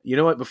 You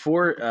know what?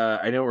 Before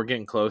I know we're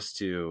getting close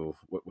to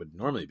what would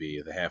normally be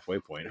the halfway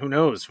point. Who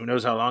knows? Who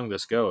knows how long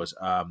this goes?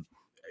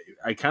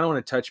 I kind of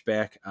want to touch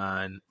back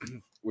on, we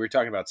were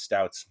talking about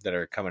stouts that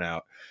are coming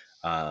out,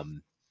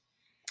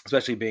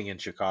 especially being in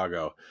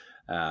Chicago.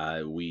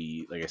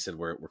 Like I said,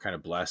 we're kind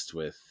of blessed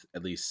with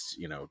at least,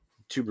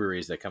 two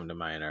breweries that come to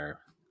mind are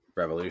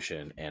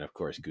Revolution and of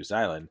course Goose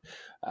Island.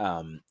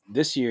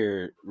 This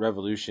year,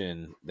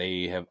 Revolution,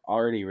 they have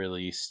already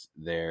released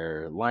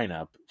their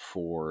lineup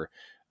for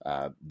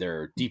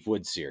their Deep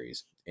Wood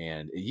series.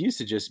 And it used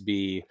to just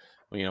be,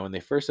 when they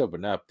first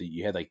opened up, that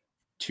you had like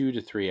 2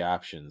 to 3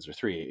 options or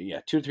 3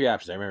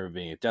 options. I remember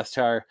being a Death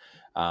Star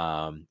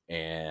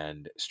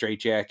and Straight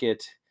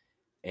Jacket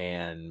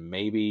and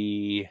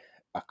maybe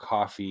a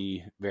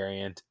coffee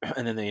variant,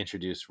 and then they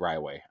introduced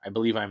Rye. I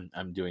believe I'm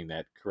doing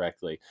that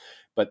correctly,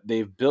 but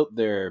they've built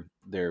their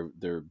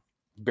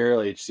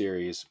barrel age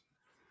series,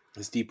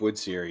 this Deep Wood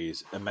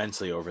series,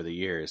 immensely over the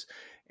years,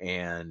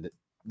 and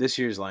this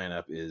year's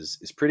lineup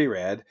is pretty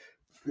rad.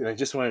 And I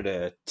just wanted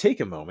to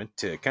take a moment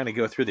to kind of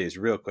go through these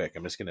real quick.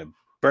 I'm just going to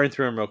burn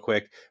through them real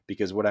quick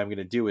because what I'm going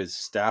to do is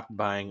stop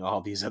buying all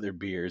these other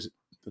beers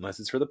unless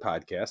it's for the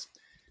podcast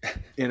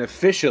and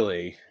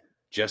officially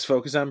just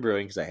focus on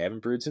brewing because I haven't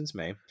brewed since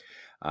May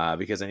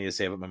because I need to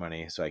save up my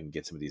money so I can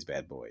get some of these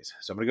bad boys.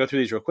 So I'm going to go through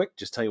these real quick,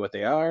 just tell you what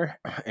they are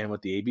and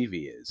what the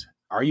ABV is.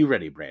 Are you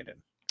ready,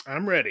 Brandon?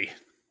 I'm ready.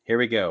 Here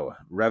we go.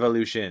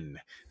 Revolution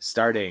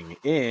starting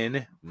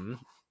in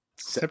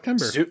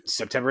September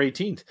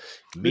 18th.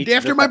 The day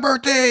after my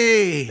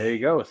birthday. There you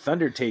go.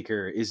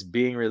 Thundertaker is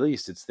being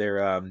released. It's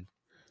their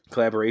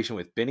collaboration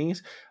with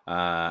Binny's.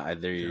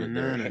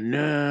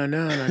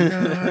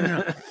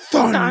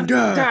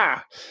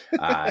 Thunder.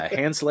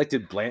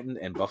 Hand-selected Blanton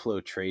and Buffalo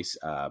Trace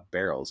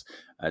barrels.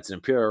 It's an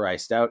Imperial Rye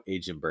Stout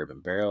aged in bourbon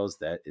barrels.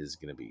 That is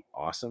going to be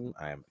awesome.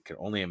 I can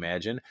only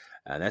imagine.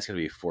 That's going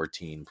to be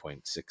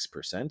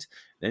 14.6%.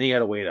 Then you got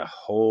to wait a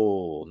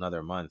whole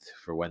another month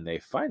for when they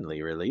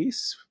finally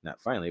release.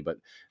 Not finally, but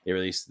they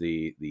release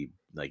the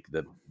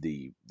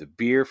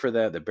beer for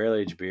that, the barrel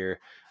aged beer.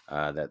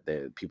 That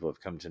the people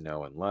have come to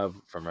know and love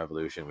from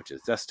Revolution, which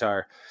is Death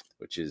Star,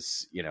 which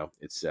is,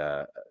 it's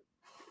a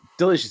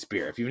delicious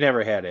beer. If you've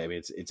never had it, I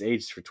mean, it's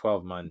aged for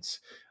 12 months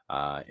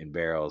in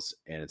barrels,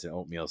 and it's an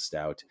oatmeal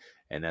stout,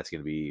 and that's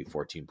going to be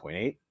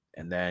 14.8.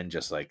 And then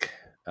just like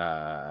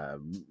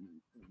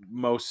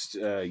most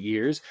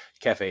years,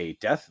 Cafe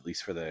Death, at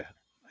least for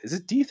is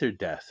it Death or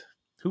Death?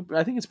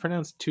 I think it's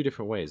pronounced 2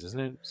 different ways, isn't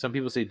it? Some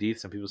people say Death,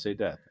 some people say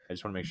Death. I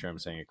just want to make sure I'm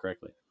saying it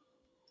correctly.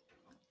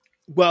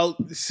 Well,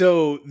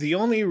 so the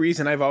only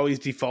reason I've always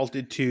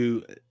defaulted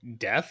to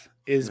Death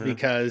is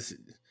because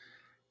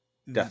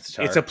Death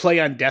Star. It's a play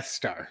on Death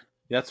Star.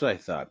 That's what I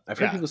thought. I've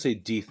heard people say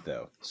Death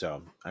though,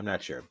 so I'm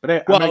not sure.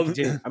 But I'm going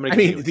to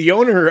continue. The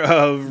owner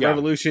of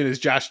Revolution is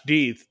Josh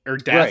Death or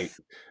Death.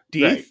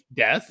 Right.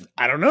 Death.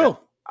 I don't know.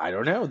 I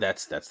don't know.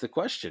 That's the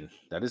question.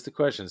 That is the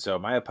question. So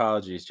my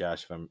apologies,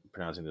 Josh, if I'm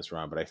pronouncing this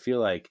wrong, but I feel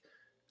like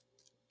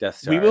Death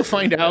Star. We will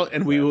find out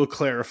and we will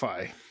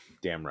clarify.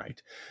 Damn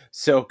right.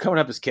 So coming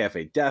up is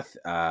Cafe Death,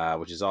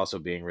 which is also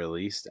being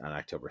released on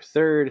October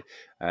 3rd.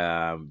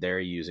 They're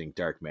using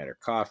dark matter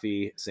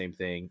coffee, same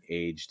thing,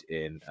 aged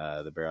in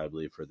the barrel, I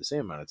believe, for the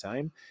same amount of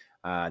time.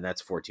 And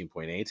that's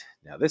 14.8.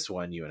 Now this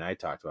one you and I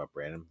talked about,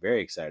 Brandon,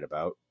 very excited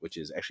about, which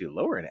is actually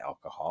lower in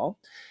alcohol.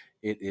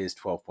 It is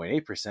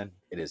 12.8%.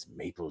 It is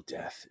Maple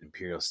Death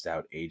Imperial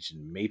Stout aged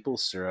in maple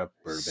syrup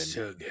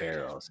bourbon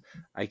barrels.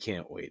 I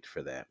can't wait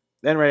for that.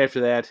 Then right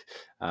after that,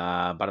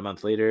 about a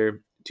month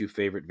later, 2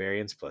 favorite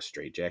variants plus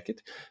Straight Jacket.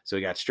 So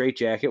we got Straight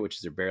Jacket, which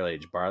is a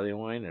barrel-aged barley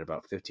wine at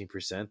about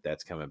 15%.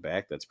 That's coming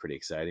back. That's pretty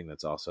exciting.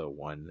 That's also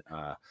won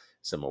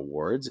some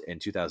awards. In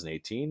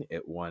 2018,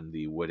 it won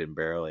the Wood and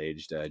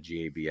Barrel-Aged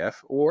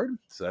GABF award.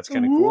 So that's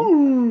kind of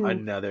cool.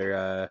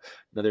 Another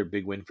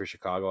big win for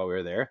Chicago while we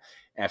were there.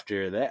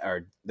 After that,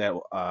 that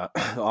will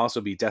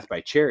also be Death by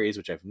Cherries,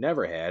 which I've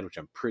never had, which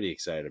I'm pretty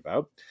excited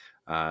about.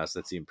 So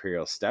that's the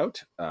Imperial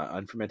Stout,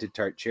 unfermented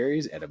tart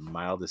cherries at a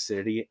mild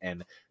acidity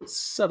and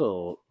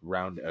subtly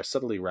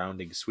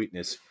rounding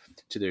sweetness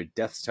to their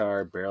Death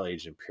Star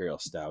barrel-aged Imperial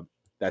Stout.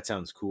 That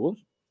sounds cool.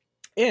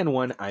 And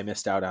one I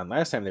missed out on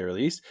last time they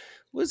released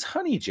was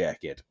Honey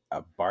Jacket,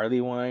 a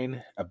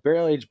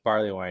barrel-aged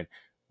barley wine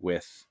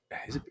with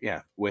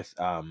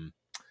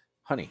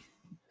honey.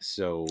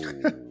 So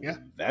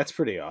that's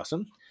pretty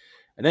awesome.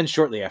 And then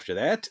shortly after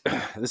that,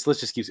 this list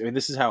just keeps. I mean,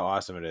 this is how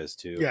awesome it is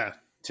too. Yeah.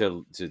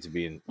 To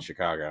be in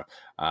Chicago.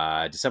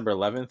 December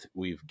 11th,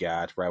 we've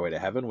got Rye Way to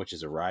Heaven, which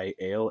is a rye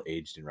ale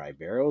aged in rye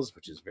barrels,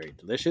 which is very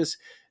delicious.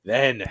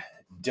 Then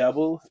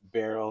Double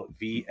Barrel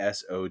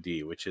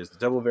VSOD, which is the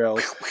double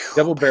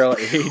barrel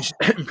aged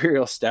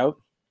Imperial Stout.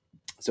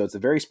 So it's a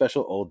very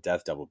special Old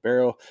Death double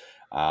barrel.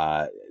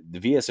 The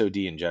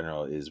VSOD in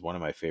general is one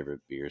of my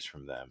favorite beers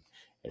from them.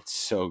 It's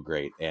so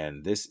great.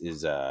 And this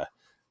is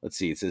let's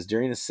see. It says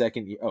during the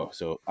second year. Oh,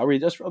 so I'll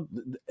read just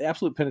the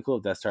absolute pinnacle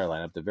of Death Star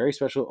lineup. The very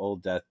special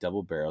Old Death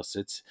double barrel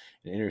sits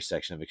in an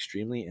intersection of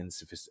extremity and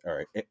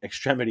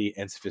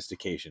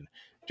sophistication.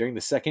 During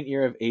the second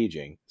year of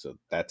aging, so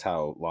that's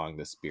how long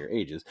this beer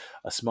ages,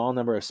 a small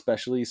number of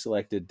specially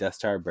selected Death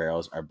Star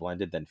barrels are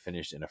blended, then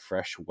finished in a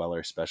fresh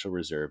Weller Special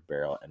Reserve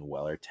barrel and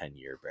Weller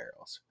 10-year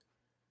barrels.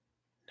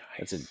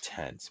 Nice. That's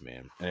intense,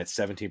 man. And it's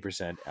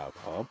 17%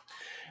 alcohol.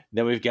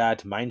 Then we've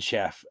got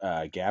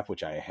Mineshaft Gap,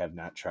 which I have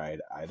not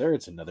tried either.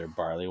 It's another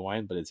barley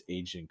wine, but it's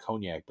aged in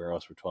cognac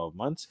barrels for 12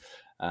 months.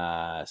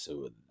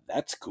 So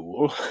that's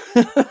cool.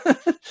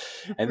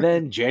 And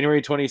then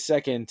January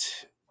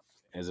 22nd,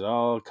 as it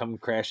all come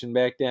crashing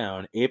back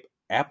down,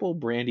 Apple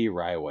Brandy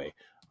Rye Way.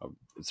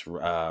 It's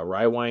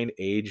rye wine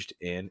aged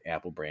in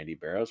apple brandy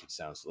barrels, which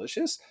sounds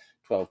delicious.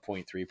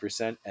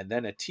 12.3%, and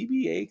then a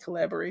TBA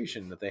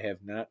collaboration that they have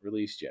not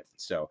released yet.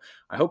 So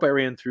I hope I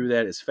ran through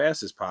that as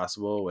fast as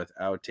possible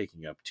without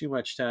taking up too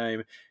much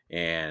time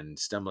and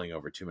stumbling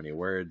over too many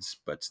words.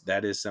 But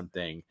that is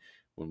something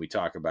when we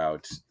talk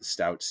about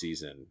stout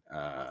season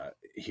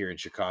here in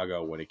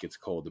Chicago, when it gets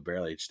cold, the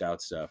barrel-aged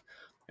stout stuff.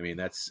 I mean,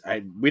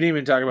 we didn't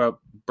even talk about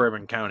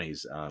Bourbon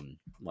County's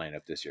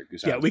lineup this year.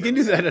 Yeah, we can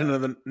do that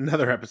in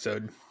another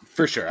episode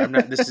for sure.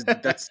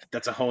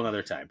 That's a whole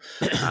other time.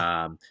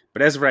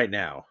 But as of right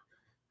now,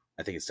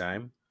 I think it's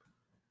time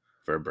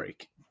for a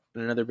break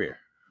and another beer.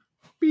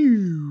 We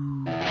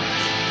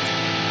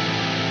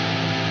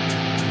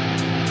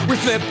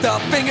flipped the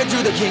finger to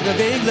the King of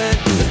England,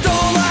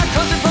 stole our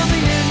country from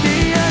the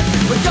Indians,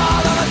 with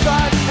God on our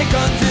side and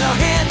guns in our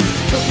hand,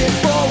 took it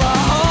for our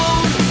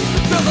own.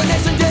 Built a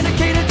nation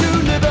dedicated to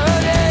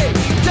liberty,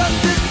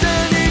 justice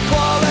and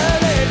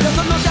equality.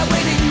 Doesn't look that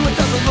way to you, it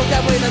doesn't look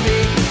that way to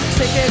me.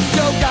 Sickest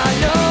joke I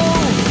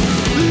know.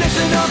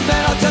 Listen up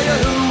man, I'll tell you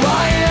who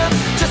I am.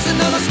 Just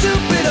another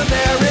stupid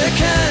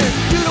American.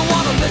 You don't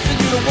wanna listen,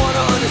 you don't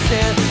wanna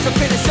understand. So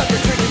finish up your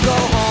drink and go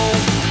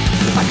home.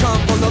 I come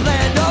from the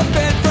land of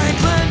Ben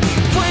Franklin,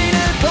 Twain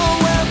and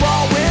Poe and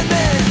Baldwin.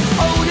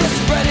 Otis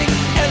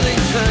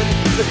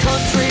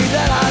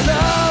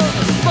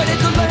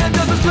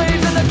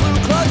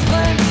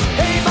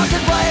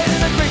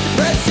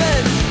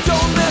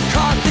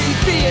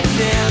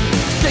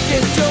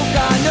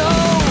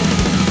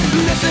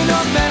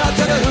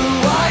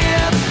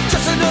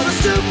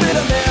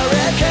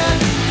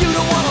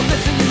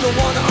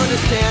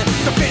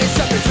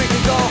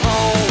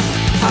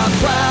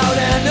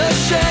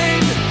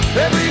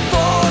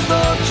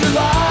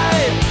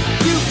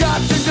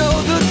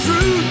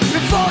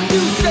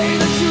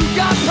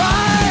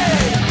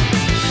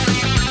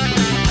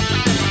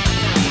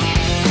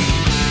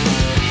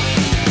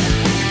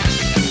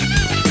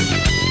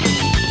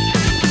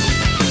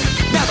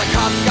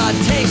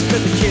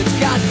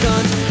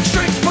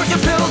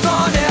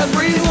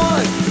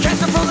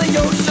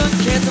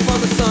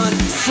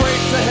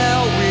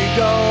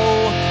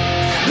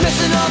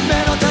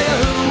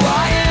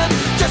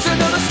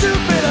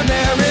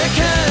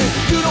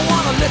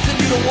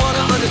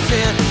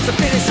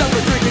finish up a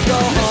drink and go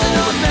home. Listen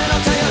up, man,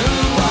 I'll tell you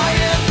who I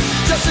am.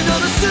 Just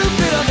another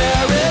stupid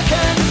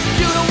American.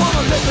 You don't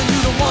wanna listen,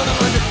 you don't wanna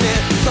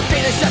understand. So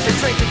finish up your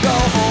drink and go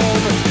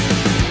home.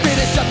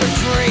 Finish up a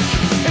drink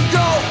and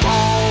go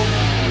home.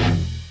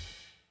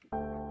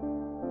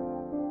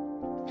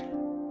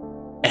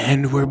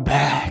 And we're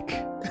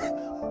back.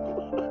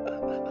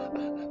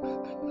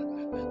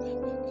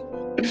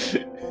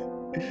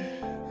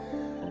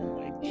 Oh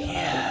my God.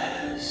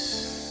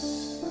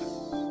 Yes.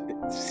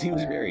 It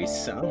seems very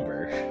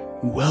somber.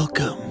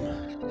 Welcome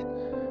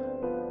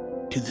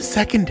to the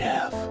second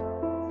half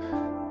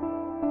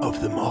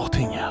of the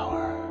malting hour.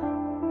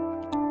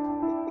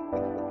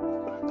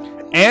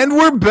 And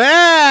we're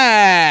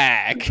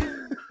back.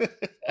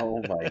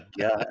 Oh my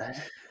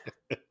God.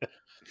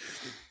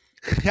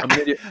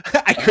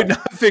 I could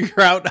not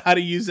figure out how to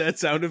use that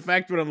sound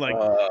effect, but I'm like,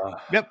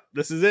 yep,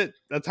 this is it.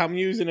 That's how I'm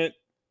using it.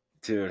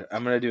 Dude,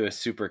 I'm going to do a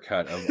super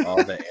cut of all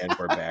the and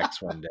we're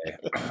backs one day.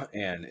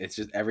 And it's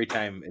just every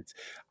time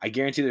I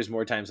guarantee there's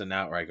more times than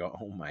not where I go,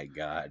 oh my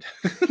God.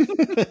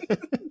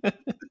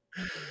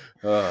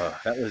 Oh,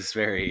 that was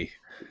very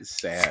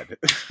sad.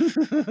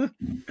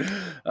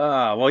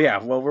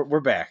 We're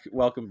back.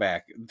 Welcome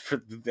back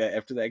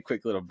after that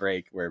quick little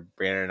break where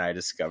Brandon and I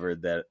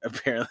discovered that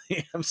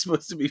apparently I'm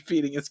supposed to be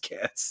feeding his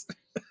cats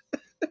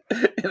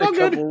in a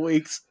couple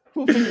weeks.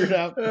 We'll figure it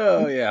out.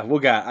 Oh yeah,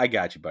 I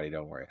got you, buddy.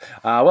 Don't worry.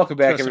 Welcome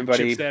back,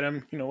 everybody. Chips at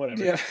him,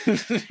 whatever. Yeah,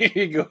 here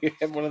you go. You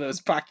have one of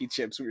those Pocky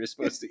chips we were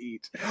supposed to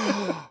eat.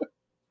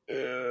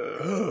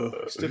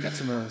 Still got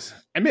some of those.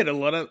 I made a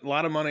lot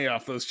of money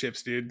off those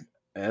chips, dude.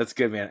 That's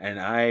good, man. And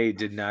I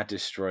did not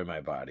destroy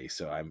my body,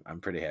 so I'm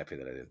pretty happy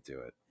that I didn't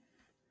do it.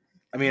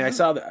 I mean, I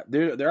saw that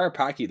there are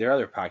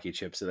other Pocky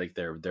chips that like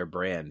their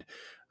brand,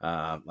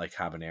 like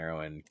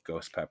habanero and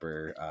ghost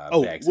pepper.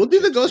 We'll do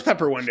the ghost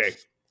pepper one day.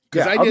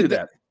 Yeah, I'll do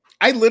that.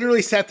 I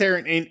literally sat there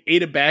and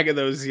ate a bag of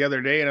those the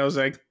other day, and I was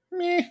like,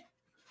 meh.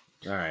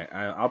 All right,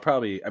 I'll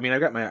probably. I mean,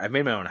 I've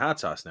made my own hot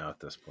sauce now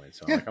at this point,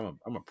 so yeah.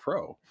 I'm a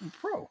pro.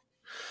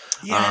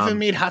 Yeah, I haven't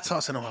made hot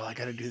sauce in a while. I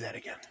got to do that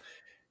again.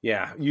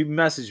 Yeah, you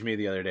messaged me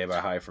the other day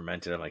about how I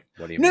fermented. I'm like,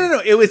 what do you mean? No.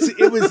 It was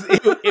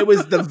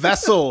the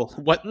vessel.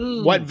 What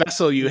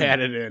vessel you had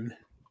it in?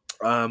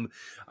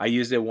 I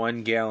used a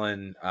 1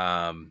 gallon.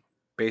 I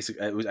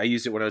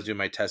used it when I was doing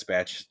my test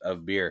batch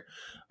of beer.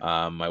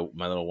 My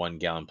little 1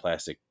 gallon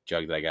plastic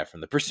jug that I got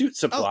from the Pursuit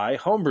Supply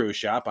homebrew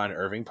shop on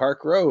Irving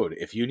Park Road.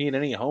 If you need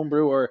any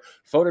homebrew or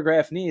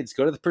photograph needs,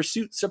 go to the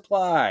Pursuit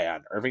Supply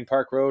on Irving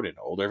Park Road in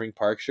Old Irving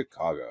Park,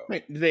 Chicago.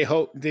 Wait,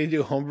 they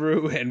do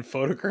homebrew and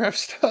photograph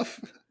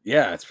stuff?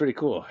 Yeah, it's pretty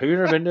cool. Have you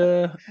ever been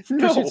to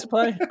Pursuit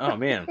Supply? Oh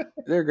man,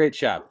 they're a great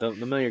shop. The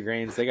Million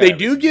Grains. They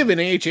do give an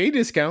AHA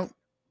discount.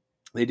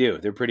 They do.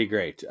 They're pretty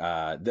great.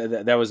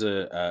 That was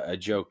a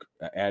joke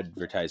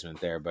advertisement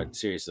there, but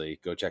seriously,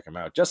 go check them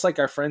out. Just like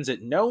our friends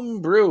at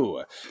Gnome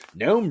Brew,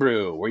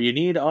 where you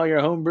need all your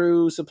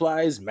homebrew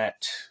supplies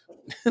met.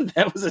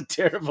 That was a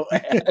terrible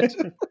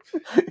ad.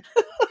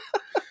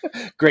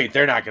 Great,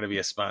 they're not going to be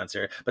a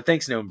sponsor, but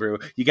thanks, Gnome Brew.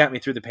 You got me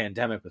through the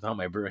pandemic with all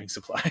my brewing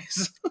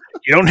supplies.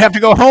 You don't have to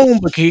go home,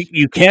 but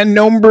you can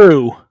Gnome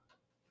Brew.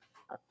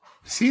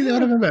 See, that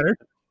would have been better.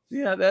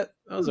 Yeah, that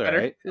was all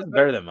right. It's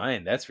better than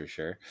mine, that's for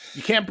sure.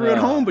 You can't brew at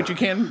home, but you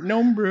can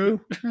Gnome Brew.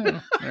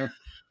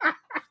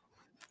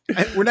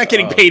 We're not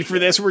getting paid for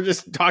this. We're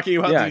just talking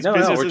about these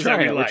businesses.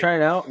 We're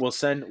trying out. We'll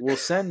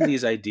send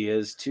these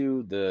ideas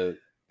to the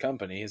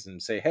companies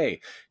and say,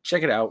 hey,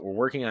 check it out. We're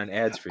working on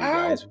ads for you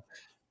guys.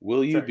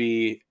 Will you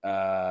be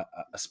a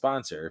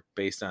sponsor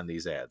based on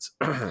these ads?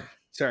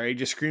 Sorry, I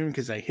just screamed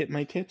because I hit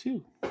my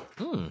tattoo.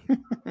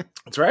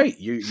 That's right.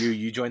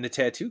 You joined the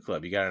tattoo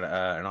club. You got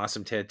an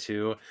awesome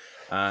tattoo.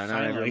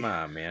 Not your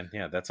mom, man.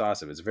 Yeah, that's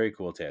awesome. It's a very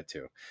cool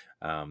tattoo.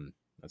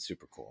 That's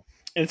super cool.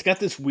 And it's got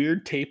this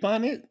weird tape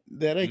on it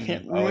that I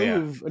can't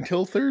remove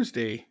until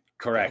Thursday.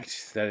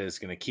 Correct. That is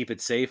going to keep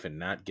it safe and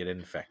not get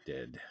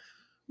infected.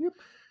 Yep.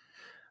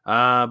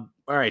 All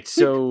right.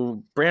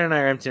 So Brandon and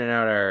I are emptying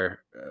out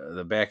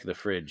the back of the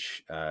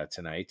fridge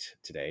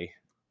today.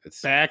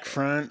 It's back,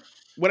 front,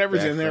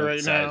 whatever's in there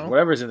right now.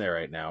 Whatever's in there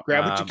right now.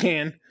 Grab what you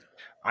can.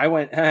 I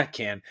went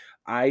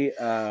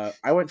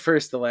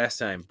first the last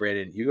time.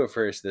 Brandon, you go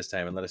first this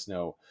time and let us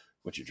know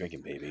what you're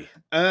drinking, baby.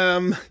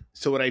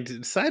 So what I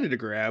decided to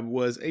grab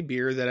was a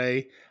beer that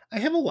I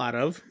have a lot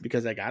of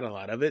because I got a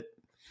lot of it.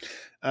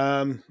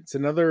 It's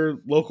another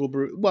local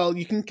brew. Well,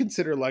 you can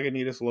consider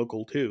Lagunitas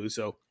local too.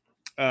 So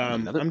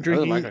I'm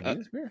drinking.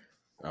 Lagunitas beer?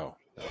 Oh,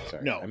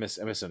 sorry. No, I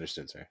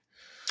misunderstood. Sorry.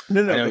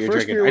 No. I know the you're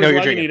first drinking. beer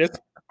was Lagunitas.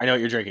 I know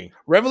what you're drinking.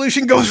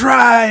 Revolution Ghost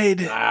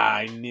Ride.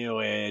 I knew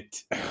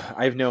it.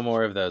 I have no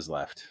more of those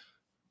left.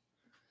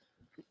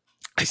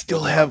 I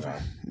still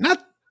have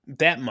not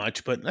that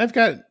much, but I've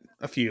got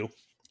a few.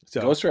 So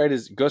Ghost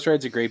Ride's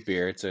a great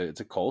beer. It's a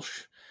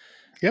Kolsch.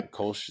 Yep,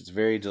 Kolsch. It's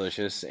very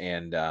delicious,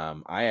 and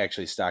I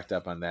actually stocked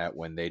up on that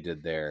when they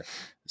did their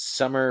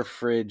summer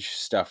fridge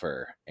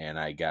stuffer, and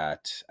I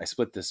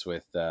split this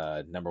with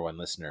number one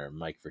listener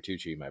Mike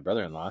Vertucci, my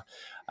brother-in-law.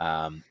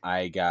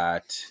 I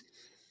got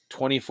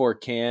 24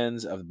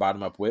 cans of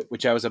Bottom Up Wit,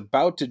 which I was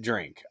about to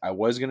drink. I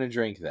was going to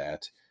drink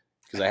that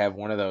because I have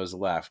one of those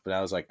left, but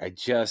I was like, I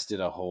just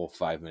did a whole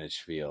 5-minute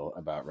spiel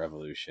about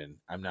Revolution.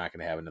 I'm not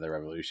going to have another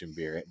Revolution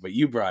beer, but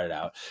you brought it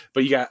out.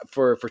 But you got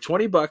for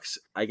 $20,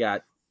 I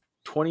got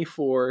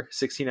 24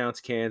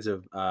 16-ounce cans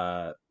of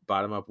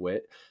Bottom Up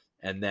Wit.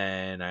 And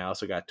then I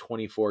also got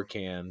 24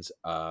 cans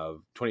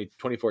of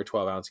 24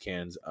 12-ounce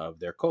cans of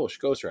their Kolsch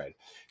Ghost Ride.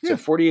 So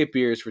 48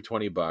 beers for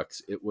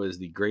 $20. It was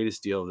the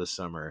greatest deal of the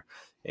summer,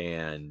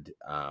 and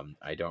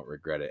I don't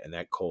regret it. And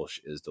that Kolsch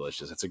is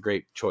delicious. It's a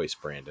great choice,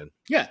 Brandon.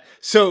 Yeah.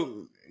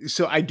 So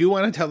I do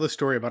want to tell the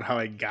story about how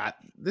I got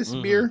this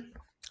beer.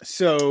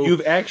 So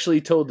you've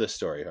actually told this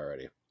story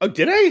already. Oh,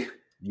 did I?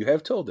 You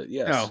have told it,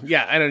 yes. Oh,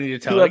 yeah, I don't need to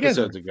tell 2 it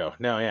episodes ago.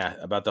 No, yeah,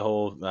 about the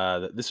whole.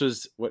 This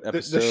was what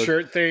episode? The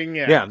shirt thing.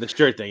 Yeah, yeah, the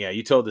shirt thing. Yeah,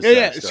 you told this.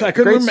 Yeah. So I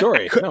couldn't remember.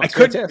 Story. It's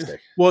fantastic.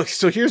 Well,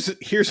 so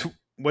here's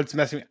what's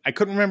messing me. I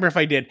couldn't remember if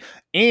I did,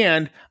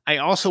 and I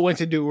also went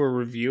to do a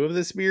review of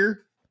this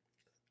beer.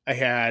 I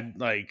had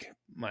like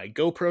my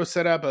GoPro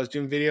set up. I was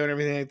doing video and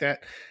everything like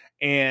that,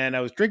 and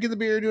I was drinking the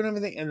beer, doing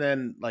everything, and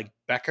then like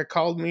Becca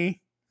called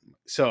me,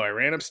 so I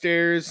ran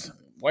upstairs.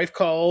 Wife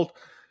called.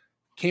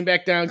 Came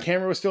back down,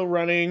 camera was still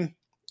running,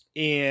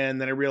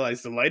 and then I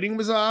realized the lighting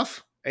was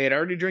off. I had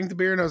already drank the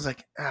beer, and I was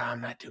like,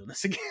 I'm not doing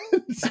this again.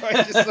 So I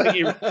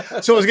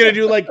just so I was gonna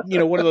do like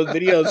one of those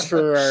videos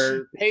for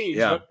our page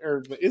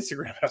or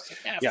Instagram. I was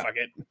like, fuck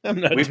it.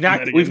 I'm not.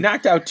 We've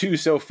knocked out 2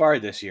 so far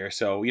this year,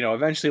 so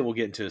eventually we'll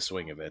get into the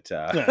swing of it.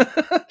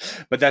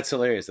 But that's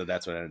hilarious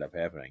that's what ended up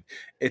happening.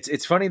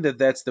 It's funny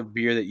that's the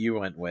beer that you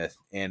went with,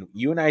 and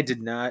you and I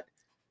did not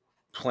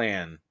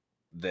plan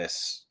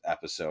this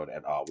episode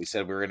at all. We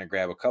said we were going to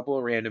grab a couple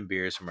of random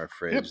beers from our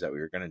fridge that we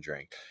were going to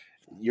drink.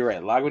 You're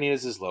right.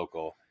 Lagunitas is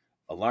local.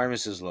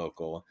 Alarmist is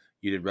local.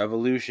 You did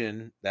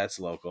Revolution. That's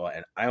local.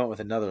 And I went with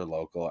another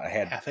local. I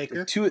had Half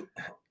Acre. 2.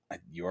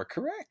 You are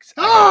correct.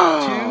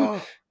 I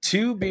had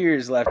two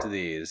beers left of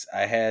these.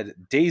 I had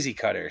Daisy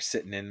Cutter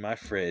sitting in my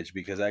fridge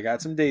because I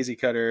got some Daisy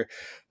Cutter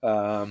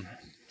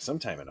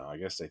sometime in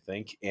August, I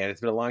think. And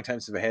it's been a long time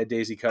since I had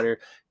Daisy Cutter.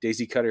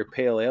 Daisy Cutter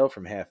Pale Ale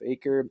from Half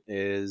Acre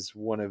is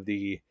one of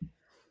the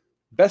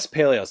best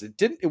pale ales.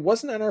 It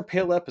wasn't on our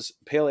pale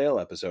ale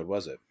episode,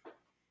 was it?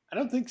 I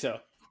don't think so.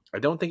 I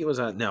don't think it was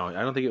on. No,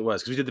 I don't think it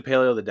was, because we did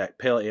the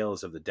pale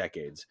ales of the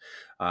decades.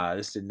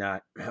 This did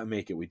not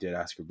make it. We did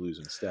Oscar Blues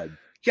instead.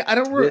 Yeah, I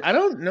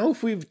don't know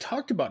if we've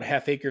talked about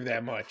Half Acre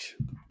that much.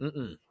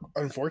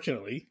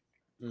 Unfortunately.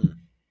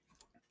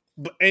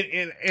 But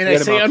and I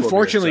say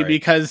unfortunately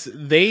because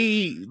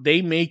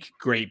they make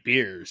great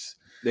beers.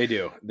 They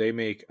do. They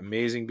make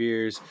amazing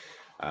beers.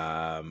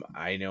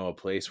 I know a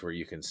place where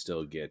you can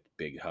still get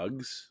Big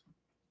Hugs.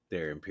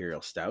 Their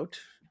Imperial Stout.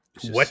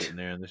 It's just sitting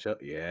there on the shelf.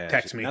 Yeah.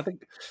 Text me. Nothing.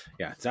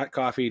 Yeah, it's not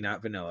coffee,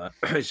 not vanilla.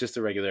 It's just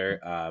a regular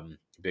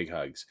Big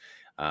Hugs.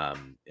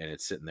 And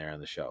it's sitting there on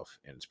the shelf,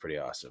 and it's pretty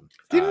awesome.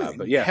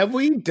 But yeah,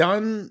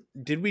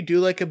 did we do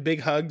like a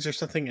Big Hugs or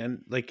something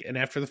and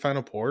after the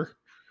final pour?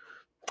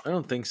 I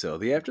don't think so.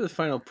 The after the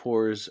final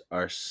pours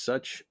are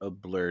such a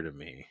blur to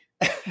me.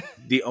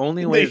 The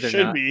only way they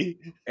should be.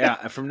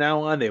 Yeah, from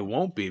now on they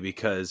won't be,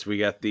 because we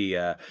got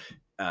the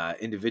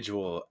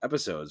individual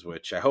episodes,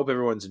 which I hope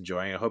everyone's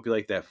enjoying. I hope you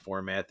like that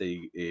format.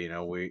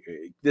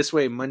 This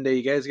way Monday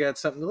you guys got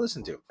something to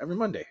listen to every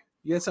Monday.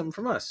 You got something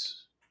from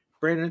us,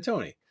 Brandon and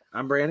Tony.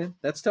 I'm Brandon.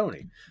 That's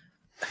Tony.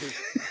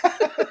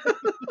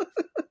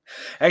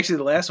 Actually,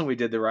 the last one we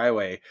did, the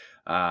Rye,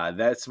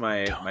 that's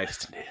my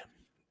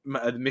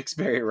Mixed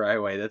Berry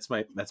Rye.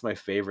 That's my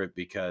favorite,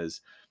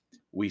 because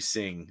we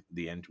sing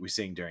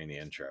during the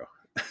intro.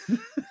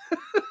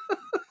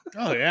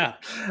 Oh yeah,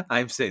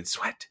 I'm saying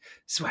sweat,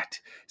 sweat,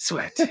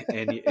 sweat,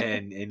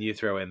 and you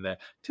throw in the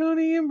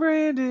Tony and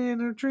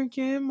Brandon are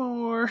drinking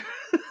more.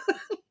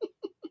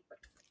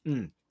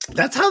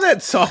 That's how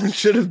that song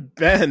should have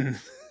been.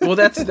 Well,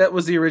 that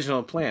was the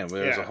original plan.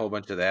 There was a whole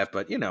bunch of that,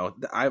 but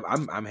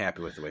I'm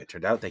happy with the way it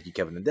turned out. Thank you,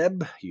 Kevin and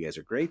Deb. You guys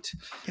are great.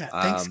 Yeah,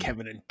 thanks,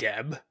 Kevin and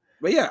Deb.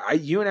 But yeah,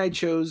 you and I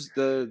chose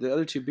the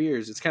other 2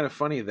 beers. It's kind of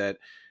funny that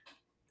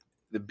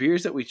the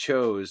beers that we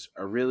chose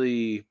are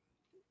really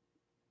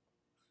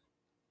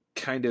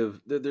kind of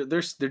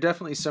they're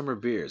definitely summer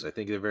beers. I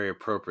think they're very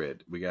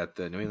appropriate. We got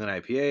the New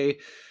England IPA.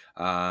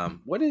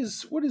 What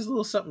is a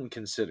little something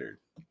considered?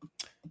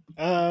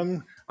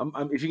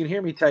 If you can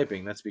hear me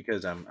typing, that's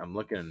because I'm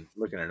looking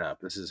it up.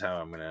 This is how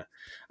I'm gonna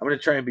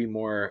try and be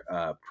more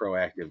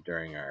proactive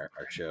during our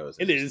shows.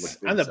 It is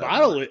on the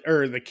bottle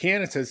or the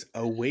can. It says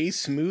a way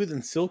smooth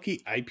and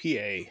silky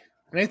IPA,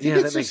 and I think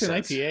it's just an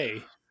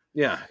IPA.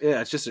 Yeah,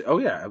 it's just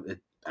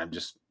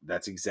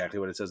that's exactly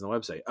what it says on the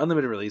website.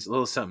 Unlimited release, a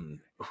little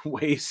something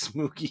way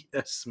smooky,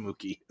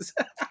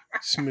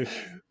 smooth,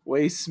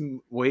 way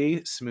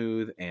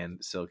smooth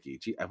and silky.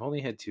 Gee, I've only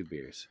had 2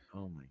 beers.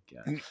 Oh my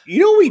god! You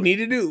know what we need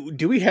to do?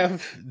 Do we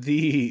have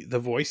the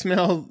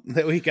voicemail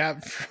that we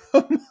got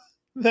from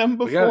them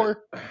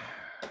before?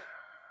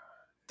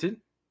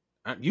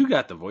 You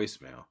got the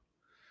voicemail?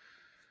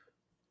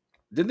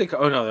 Didn't they?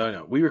 Oh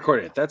no. We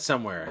recorded it. That's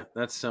somewhere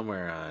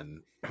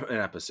on an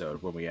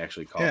episode when we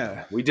actually called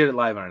them. We did it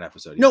live on an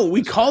episode. No,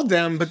 we called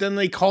them, but then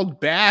they called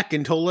back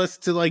and told us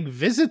to like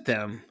visit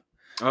them.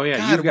 Oh yeah,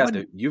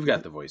 God, you've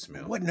got the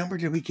voicemail. What number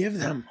did we give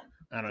them?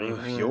 I don't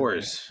even know.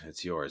 Yours.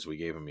 It's yours. We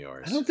gave them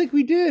yours. I don't think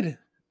we did,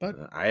 but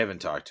I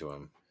haven't talked to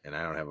them, and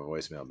I don't have a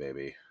voicemail,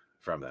 baby,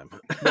 from them.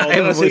 Well,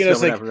 I was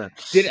like,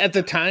 at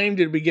the time,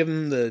 did we give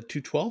them the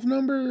 212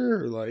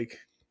 number or like?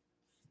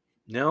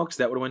 No, because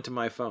that would have went to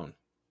my phone.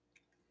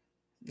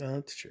 No,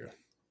 that's true.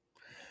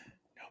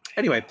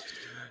 Anyway,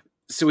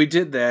 so we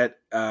did that.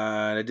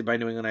 I did my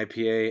New England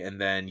IPA,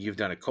 and then you've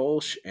done a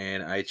Kolsch,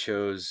 and I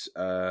chose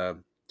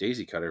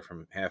Daisy Cutter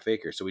from Half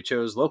Acre. So we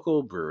chose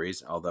local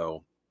breweries,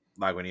 although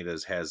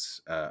Lagunitas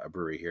has a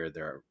brewery here.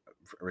 They're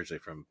originally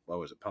from, what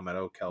was it,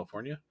 Palmetto,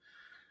 California?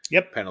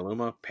 Yep.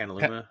 Petaluma.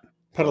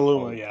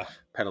 Yeah.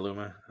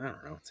 Petaluma. I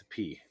don't know. It's a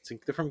P.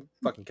 They're from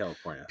fucking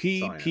California.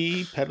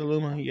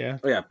 Petaluma, yeah.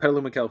 Oh, yeah,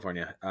 Petaluma,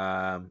 California.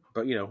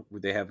 But,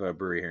 they have a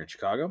brewery here in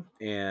Chicago.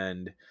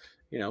 And,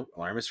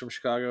 Alarmist from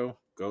Chicago.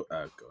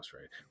 Ghost,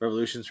 right?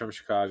 Revolution's from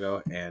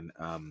Chicago. And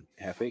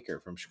Half Acre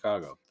from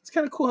Chicago. It's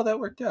kind of cool how that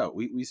worked out.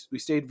 We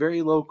stayed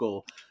very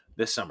local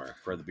this summer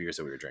for the beers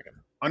that we were drinking.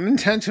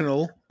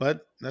 Unintentional,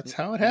 but that's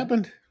how it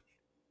happened.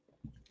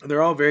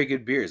 They're all very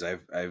good beers.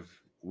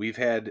 We've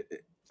had,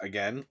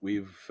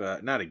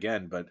 not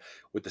again, but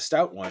with the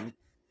stout one,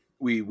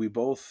 we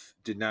both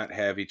did not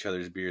have each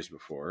other's beers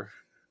before.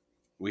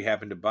 We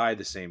happened to buy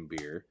the same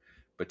beer,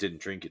 but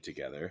didn't drink it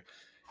together.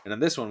 And on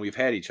this one, we've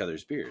had each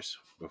other's beers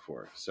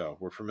before, so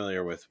we're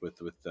familiar with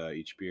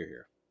each beer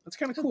here. That's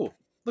kind of cool.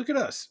 Look at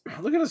us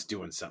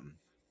doing something.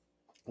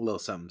 A little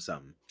something,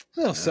 something.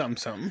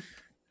 Something.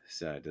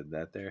 So I did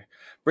that there.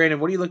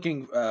 Brandon, what are you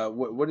looking?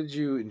 What did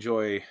you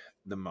enjoy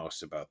the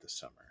most about this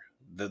summer?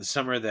 The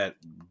summer that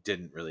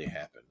didn't really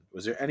happen.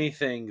 Was there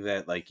anything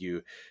that like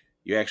you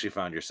actually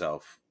found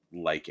yourself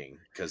liking?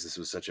 Because this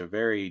was such a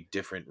very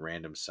different,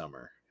 random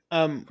summer.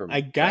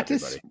 I got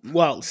to.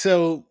 Well,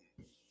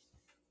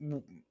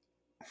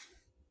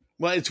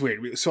 it's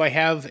weird. So I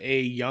have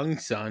a young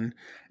son,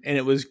 and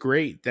it was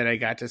great that I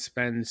got to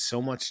spend so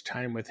much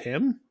time with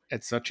him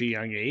at such a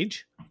young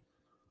age.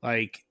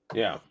 Like,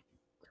 yeah,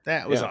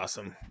 that was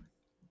awesome.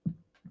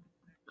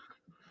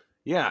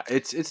 Yeah,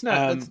 it's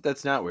not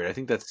that's not weird. I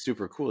think that's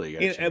super cool.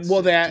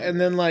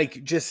 And then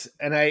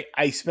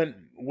I spent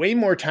way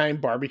more time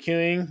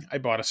barbecuing. I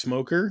bought a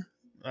smoker.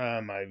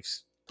 I've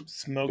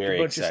smoked a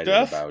bunch of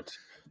stuff.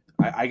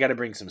 I got to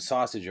bring some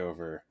sausage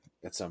over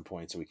at some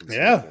point so we can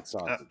smoke that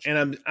sausage.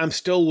 And I'm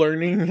still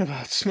learning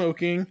about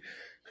smoking.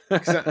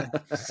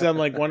 So I'm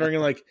like wondering,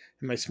 like,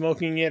 am I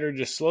smoking it or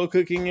just slow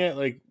cooking it?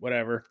 Like,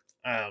 whatever.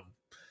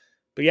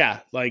 But yeah,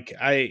 like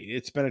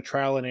it's been a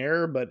trial and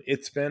error, but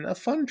it's been a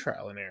fun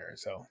trial and error.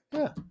 So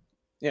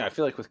yeah. I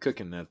feel like with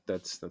cooking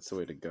that's the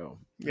way to go.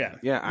 Yeah.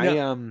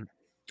 Yeah.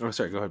 Oh,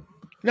 sorry. Go ahead.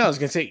 No, I was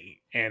gonna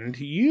say, and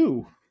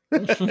you.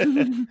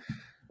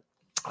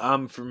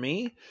 For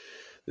me,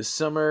 this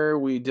summer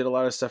we did a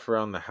lot of stuff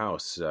around the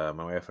house. My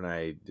wife and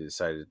I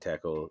decided to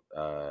tackle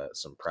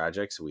some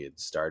projects we had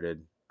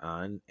started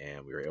on,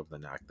 and we were able to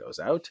knock those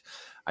out.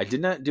 I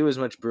did not do as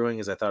much brewing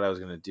as I thought I was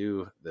going to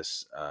do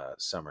this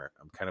summer.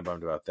 I'm kind of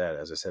bummed about that.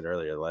 As I said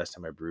earlier, the last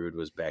time I brewed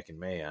was back in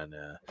May on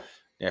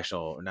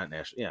National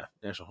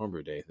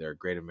Homebrew Day. Their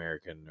Great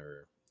American,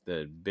 or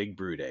the Big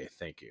Brew Day.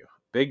 Thank you.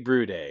 Big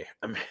Brew Day.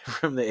 I'm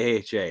from the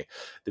AHA,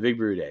 the Big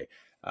Brew Day.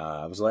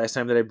 It was the last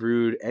time that I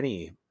brewed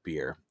any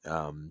beer.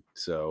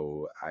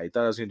 So I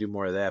thought I was going to do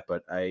more of that,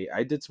 but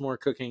I did some more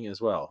cooking as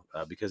well.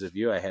 Because of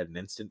you, I had an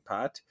Instant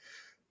Pot,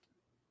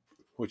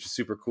 which is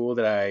super cool,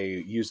 that I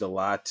used a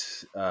lot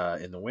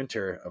in the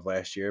winter of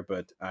last year,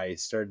 but I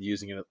started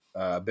using it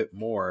a bit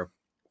more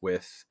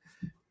with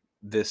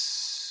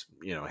this,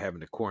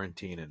 having to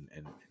quarantine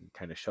and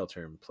kind of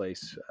shelter in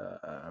place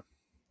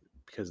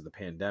because of the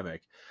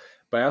pandemic.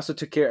 But I also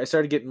I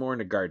started getting more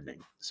into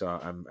gardening. So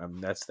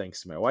that's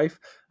thanks to my wife.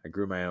 I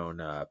grew my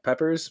own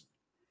peppers,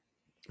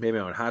 made my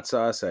own hot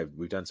sauce.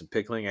 We've done some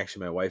pickling.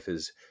 Actually, my wife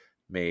has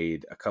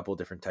made a couple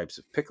different types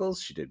of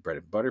pickles. She did bread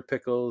and butter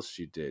pickles.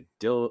 She did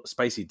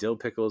spicy dill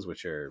pickles,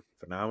 which are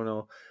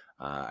phenomenal.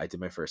 I did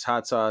my first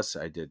hot sauce.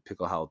 I did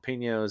pickled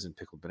jalapenos and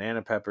pickled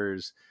banana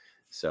peppers.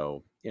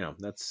 So,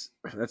 that's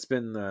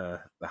been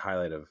the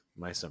highlight of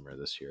my summer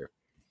this year.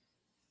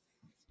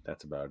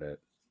 That's about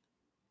it.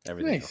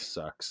 Everything else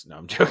sucks. No,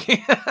 I'm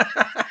joking.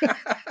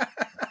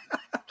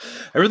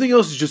 Everything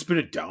else has just been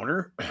a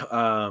downer.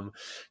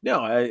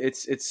 No,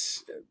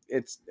 it's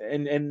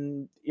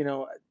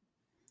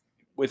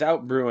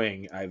without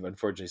brewing, I've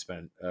unfortunately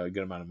spent a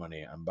good amount of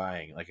money on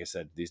buying, like I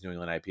said, these New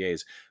England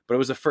IPAs. But it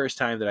was the first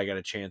time that I got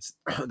a chance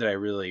that I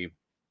really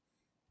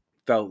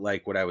felt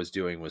like what I was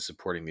doing was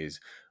supporting these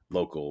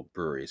local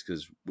breweries,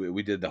 because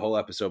we did the whole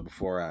episode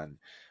before on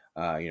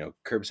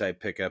curbside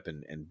pickup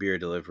and beer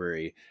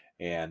delivery.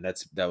 And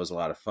that was a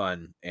lot of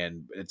fun.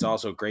 And it's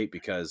also great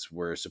because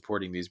we're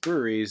supporting these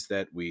breweries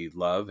that we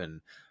love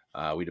and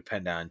we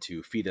depend on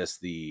to feed us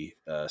the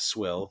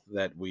swill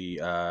that we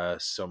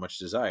so much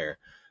desire.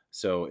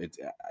 So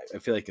I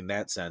feel like in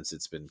that sense,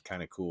 it's been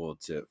kind of cool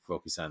to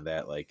focus on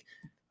that. Like,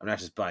 I'm not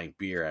just buying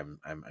beer;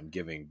 I'm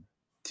giving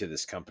to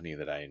this company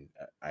that I'm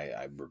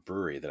a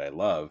brewery that I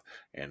love,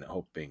 and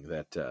hoping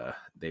that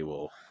they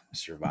will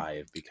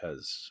survive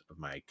because of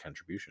my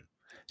contribution.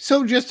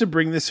 So just to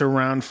bring this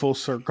around full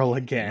circle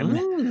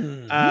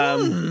again,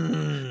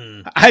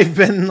 I've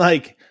been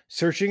like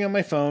searching on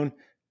my phone.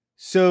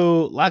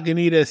 So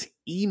Lagunitas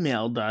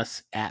emailed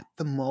us at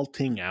the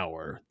malting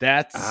hour.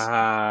 That's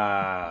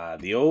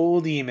the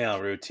old email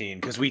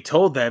routine, because we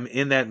told them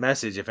in that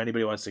message, if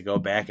anybody wants to go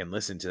back and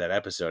listen to that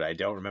episode. I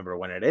don't remember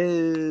when it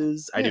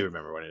is. I do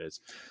remember when it is.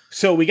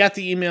 So we got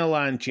the email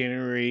on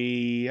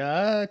January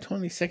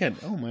 22nd.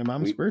 Oh, my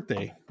mom's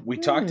birthday. We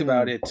talked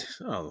about it.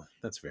 Oh,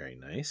 that's very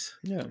nice.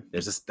 Yeah,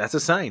 that's a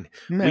sign.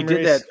 Memories. We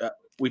did that.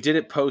 We did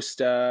it post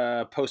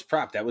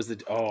prop. That was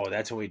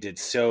that's when we did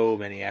so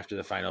many after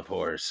the final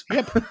pours.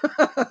 Yep.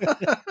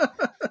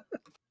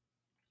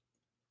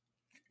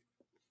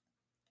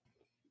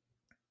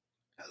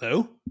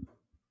 Hello?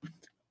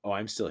 Oh,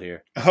 I'm still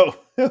here. Oh,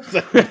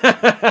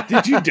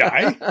 did you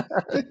die?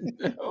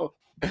 No.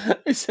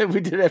 I said we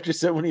did after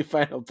so many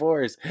final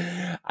pours.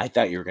 I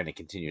thought you were going to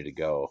continue to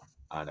go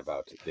on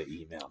about the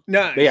email.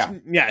 No,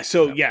 yeah.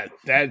 So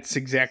that's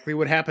exactly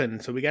what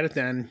happened. So we got it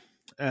done.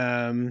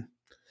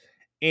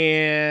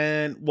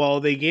 And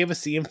they gave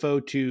us the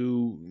info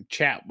to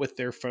chat with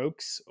their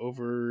folks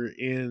over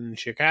in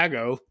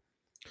Chicago,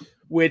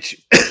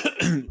 which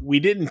we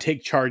didn't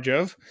take charge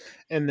of.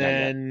 And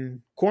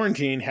then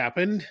quarantine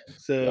happened,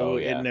 so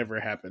it never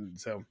happened.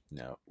 So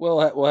no,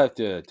 we'll have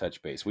to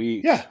touch base.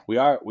 We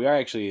are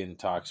actually in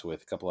talks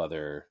with a couple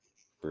other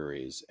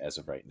breweries as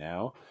of right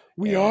now.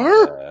 We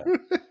are.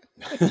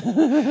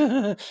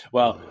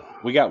 Well,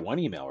 we got one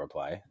email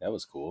reply. That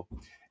was cool.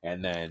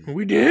 And then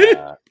we did.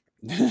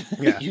 You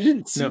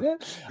didn't see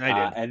that?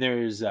 I did. And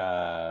there's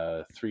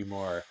 3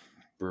 more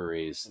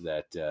breweries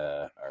that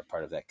are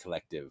part of that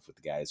collective with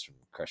the guys from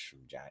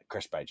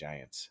Crushed by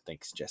Giants.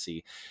 Thanks,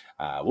 Jesse.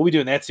 We'll be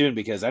doing that soon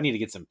because I need to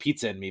get some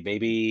pizza in me,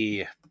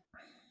 baby.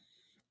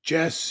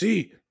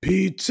 Jesse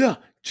pizza.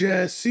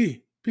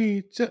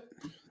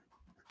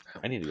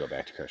 I need to go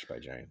back to Crushed by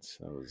Giants.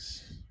 That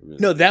was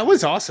really that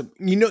was awesome.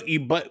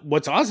 But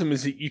what's awesome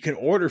is that you can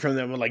order from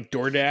them with like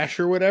DoorDash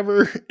or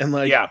whatever, and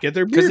get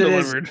their beer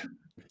delivered.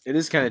 It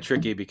is kind of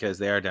tricky because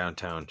they are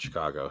downtown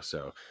Chicago,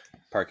 so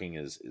parking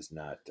is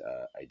not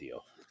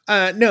ideal.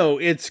 No,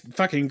 it's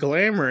fucking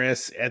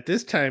glamorous at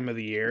this time of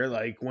the year,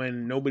 like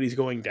when nobody's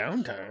going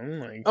downtown.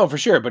 Like, oh, for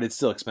sure, but it's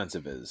still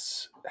expensive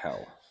as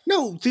hell.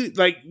 No, dude,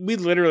 like we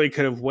literally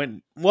could have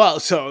went.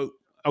 Well, so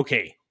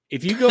okay,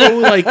 if you go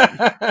like,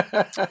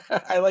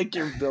 I like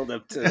your build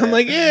up to that. I'm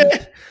like,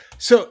 yeah.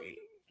 So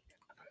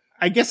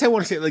I guess I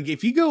want to say, like,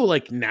 if you go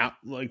like now,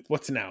 like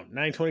what's now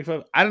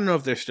 9:25? I don't know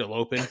if they're still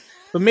open,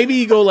 but maybe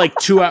you go like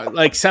 2 hours,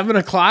 like 7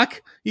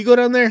 o'clock. You go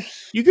down there,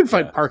 you can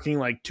find parking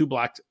like a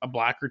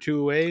block or 2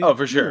 away. Oh,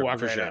 for sure, walk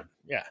for right sure. out.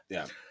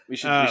 Yeah. We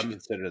should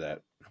consider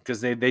that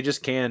because they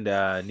just canned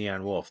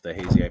Neon Wolf, the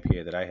hazy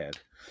IPA that I had.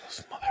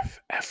 Those mother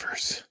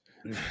effers.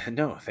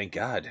 No, thank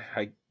God.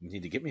 I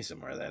need to get me some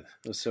more of that.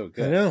 It was so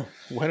good. I know.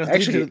 Why don't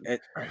actually?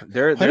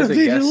 They're the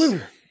guests.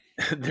 Deliver?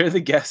 They're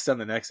the guests on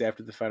the next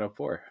after the final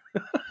pour.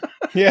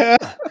 Yeah.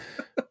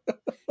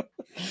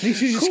 They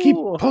should just keep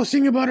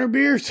posting about our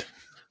beers.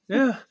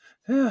 Yeah.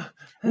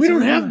 We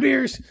don't have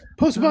beers.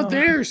 Post about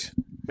theirs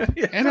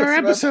and our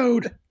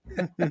episode.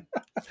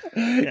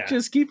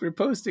 Just keep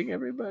reposting,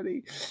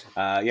 everybody.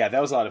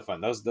 That was a lot of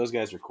fun. Those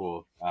guys were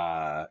cool.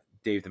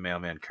 Dave the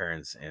Mailman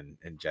Kearns and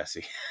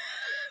Jesse.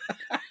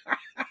 I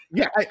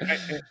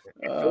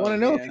want to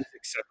know if he's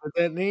accepted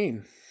that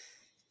name.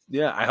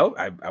 Yeah, I hope.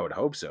 I would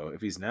hope so.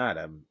 If he's not,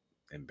 I'm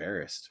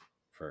embarrassed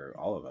for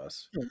all of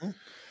us. Mm-hmm.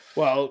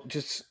 Well,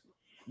 just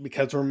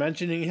because we're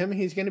mentioning him,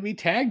 he's going to be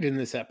tagged in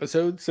this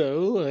episode. So,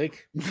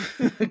 like,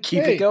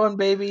 keep it going,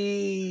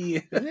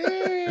 baby.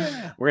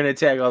 Yeah. We're going to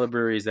tag all the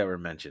breweries that were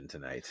mentioned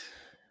tonight.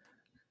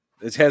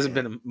 This hasn't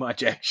been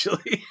much,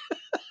 actually.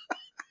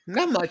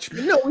 Not much.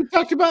 No, we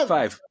talked about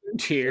 5.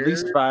 At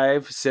least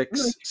 5,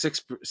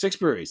 6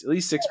 breweries. At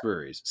least 6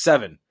 breweries.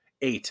 7,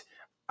 8.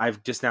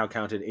 I've just now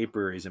counted 8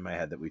 breweries in my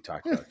head that we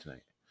talked about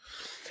tonight.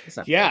 It's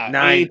not 9.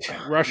 8.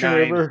 Russian 9.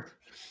 River.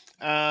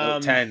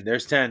 10.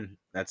 There's 10.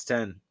 That's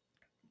 10.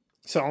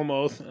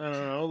 Salmoth. I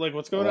don't know. Like,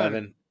 what's going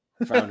 11.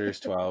 On? Founders.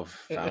 12.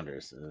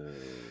 Founders.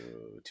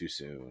 Too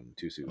soon.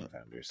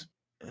 Founders.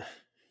 I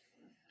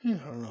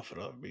don't know if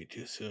it'll ever be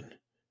too soon.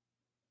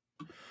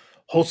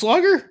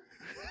 Holzlager?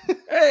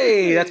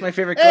 Hey, that's my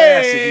favorite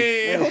glass.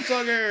 Hey,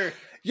 Holzlager.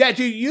 Yeah,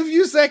 dude, you've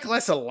used that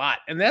glass a lot,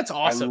 and that's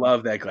awesome. I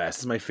love that glass.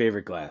 It's my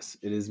favorite glass.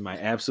 It is my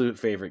absolute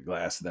favorite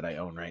glass that I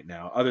own right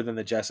now, other than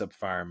the Jessup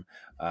Farm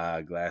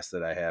glass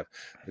that I have.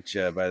 Which,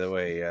 by the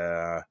way,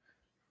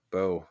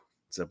 Bo,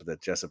 what's up with that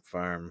Jessup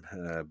Farm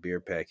beer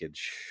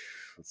package?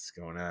 What's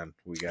going on?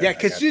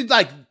 Because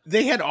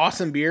they had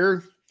awesome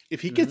beer.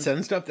 If he could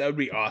send stuff, that would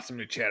be awesome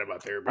to chat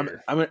about their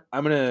beer. I'm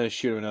gonna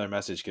shoot him another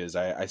message because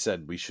I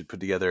said we should put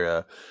together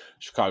a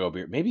Chicago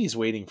beer. Maybe he's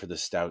waiting for the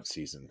stout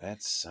season.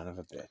 That son of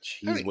a bitch.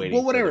 He's waiting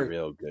for the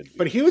real good beers.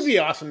 But he would be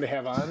awesome to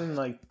have on and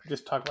like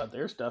just talk about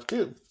their stuff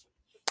too.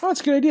 Oh,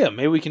 that's a good idea.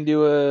 Maybe we can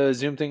do a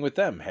Zoom thing with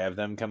them. Have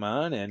them come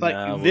on and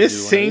like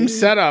this same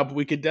setup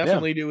we could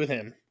definitely do with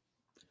him.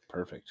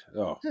 Perfect.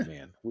 Oh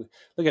man, look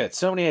at it.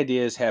 So many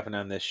ideas happen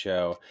on this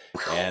show,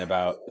 and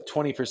about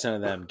 20%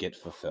 of them get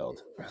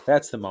fulfilled.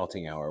 That's the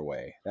Malting Hour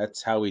way.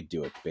 That's how we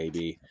do it,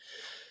 baby.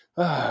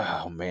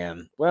 Oh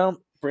man.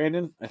 Well,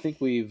 Brandon, I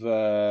think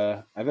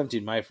I haven't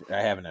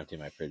emptied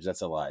my fridge.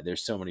 That's a lie.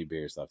 There's so many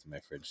beers left in my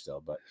fridge still,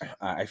 but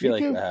I feel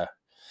like I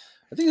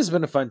think this has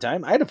been a fun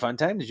time. I had a fun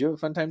time. Did you have a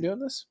fun time doing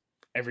this?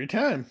 Every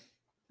time.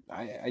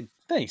 I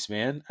thanks,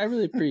 man. I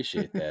really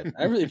appreciate that.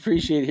 I really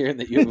appreciate hearing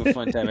that you have a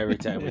fun time every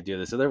time we do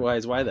this.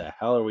 Otherwise, why the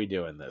hell are we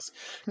doing this?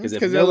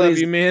 Because I love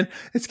you, man.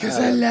 It's because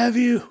I love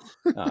you.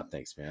 Oh,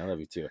 thanks, man. I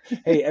love you too.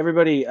 Hey,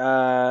 everybody.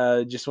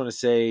 Just want to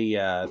say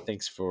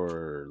thanks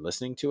for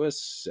listening to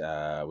us.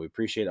 We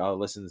appreciate all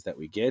the listens that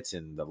we get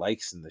and the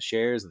likes and the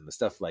shares and the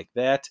stuff like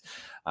that.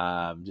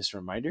 Just a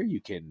reminder, you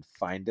can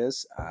find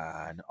us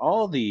on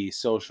all the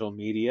social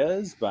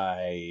medias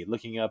by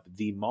looking up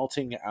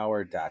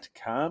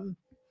themaltinghour.com.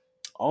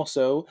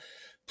 Also,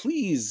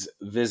 please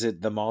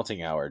visit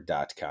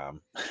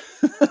themaltinghour.com.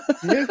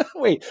 Yeah.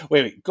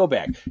 Wait. Go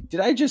back. Did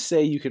I just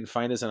say you can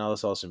find us on all the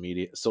social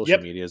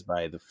medias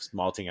by the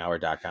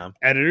maltinghour.com?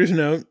 Editor's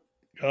note.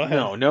 Go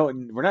ahead. No,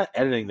 we're not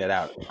editing that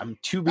out. I'm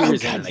 2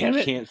 beers in and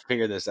I can't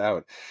figure this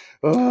out.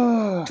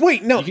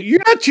 Wait, no,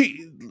 you're not.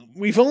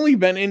 We've only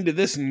been into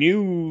this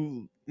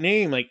new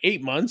name like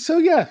 8 months, so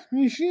yeah,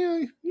 you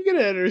get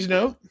an editor's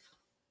note.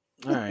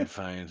 All right,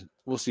 fine.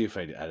 We'll see if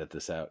I edit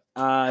this out.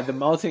 The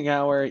Malting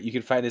Hour, you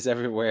can find us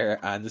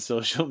everywhere on the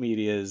social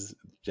medias,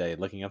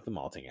 looking up the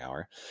Malting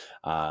Hour.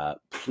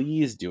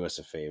 Please do us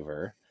a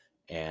favor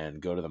and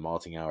go to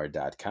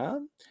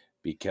themaltinghour.com,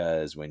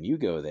 because when you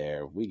go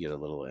there, we get a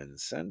little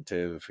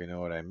incentive, if you know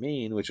what I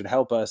mean, which would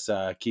help us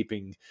keep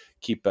this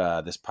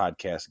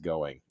podcast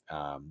going.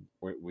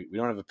 We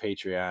don't have a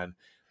Patreon.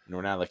 And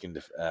we're not looking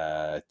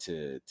to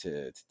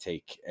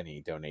take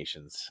any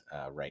donations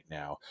right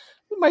now.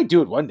 We might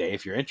do it one day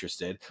if you're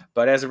interested,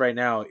 but as of right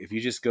now, if you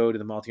just go to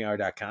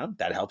themaltinghour.com,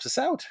 that helps us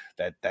out.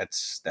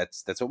 That's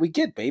what we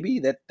get, baby.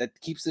 That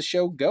keeps the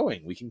show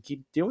going. We can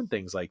keep doing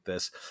things like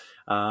this.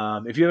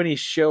 If you have any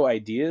show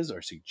ideas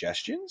or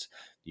suggestions,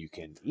 you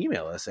can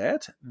email us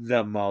at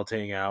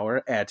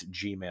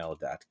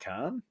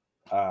themaltinghour@gmail.com.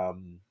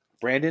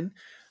 Brandon,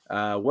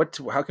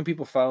 how can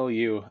people follow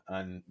you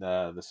on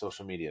the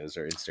social medias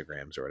or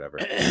Instagrams or whatever?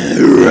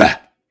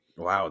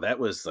 Wow, that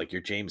was like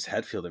your James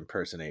Hetfield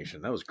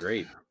impersonation. That was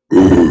great.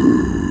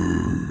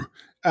 You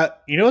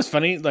know what's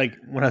funny? Like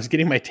when I was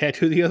getting my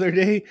tattoo the other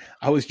day,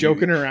 I was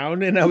joking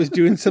around and I was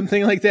doing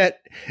something like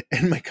that,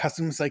 and my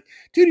cousin was like,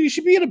 "Dude, you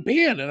should be in a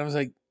band." And I was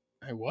like,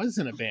 "I was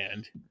in a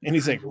band." And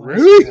he's like,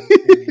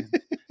 "Really?"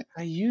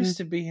 I used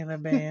to be in a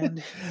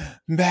band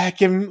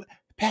back in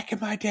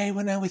my day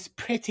when I was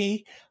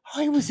pretty.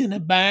 I was in a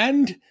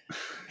band,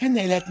 and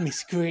they let me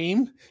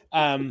scream.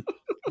 No.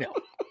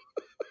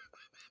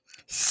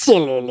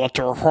 Silly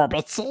little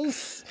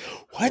hobbitses.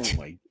 What? Oh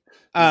my, it's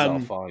all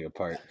falling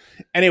apart.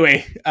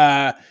 Anyway,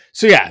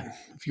 so yeah,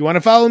 if you want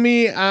to follow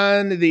me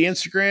on the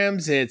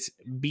Instagrams, it's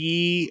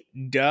bdub81,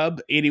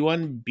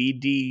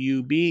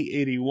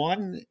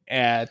 bdub81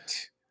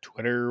 at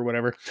Twitter or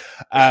whatever.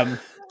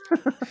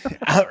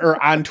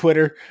 Or on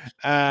Twitter.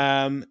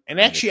 And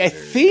actually, I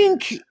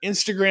think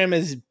Instagram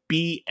is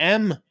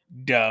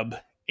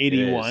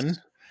bmdub81.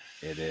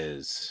 It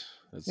is.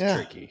 That's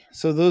tricky.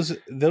 So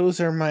those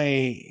are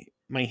my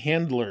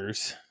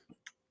handlers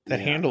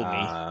that handle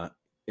me.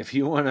 If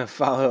you want to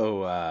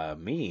follow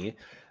me,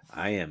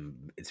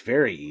 it's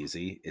very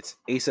easy. It's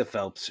Asa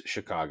Phelps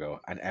Chicago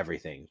on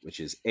everything, which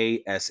is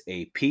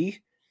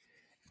ASAPHELPS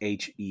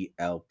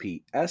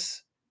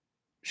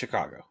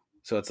Chicago.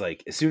 So it's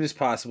like as soon as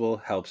possible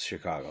helps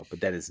Chicago, but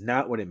that is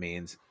not what it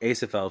means.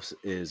 Asa Phelps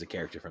is a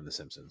character from The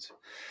Simpsons.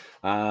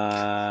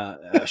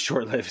 A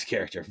short-lived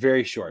character,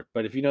 very short.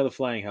 But if you know the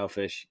Flying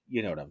Hellfish,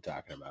 you know what I'm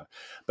talking about.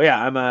 But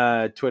yeah,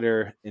 I'm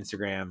Twitter,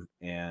 Instagram,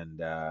 and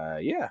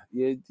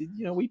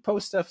we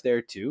post stuff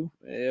there too.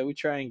 We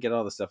try and get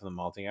all the stuff in the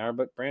Malting Hour,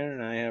 but Brandon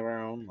and I have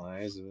our own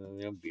lives,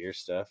 beer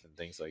stuff and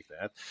things like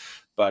that.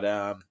 But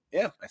I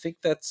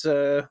think that's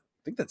it,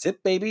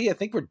 baby. I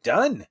think we're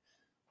done.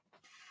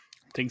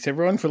 Thanks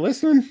everyone for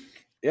listening.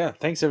 Yeah,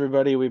 thanks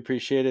everybody. We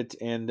appreciate it,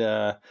 and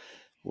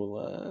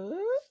we'll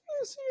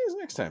see you guys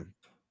next time.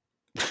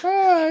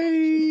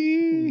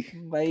 Bye.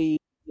 Bye.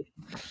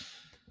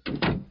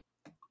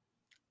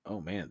 Oh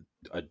man,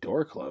 a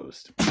door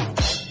closed.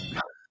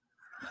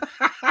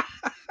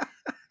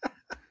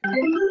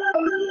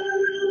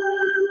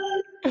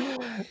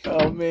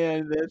 Oh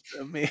man, that's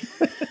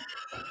amazing.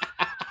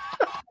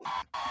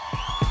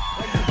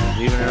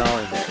 Leaving it all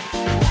in there.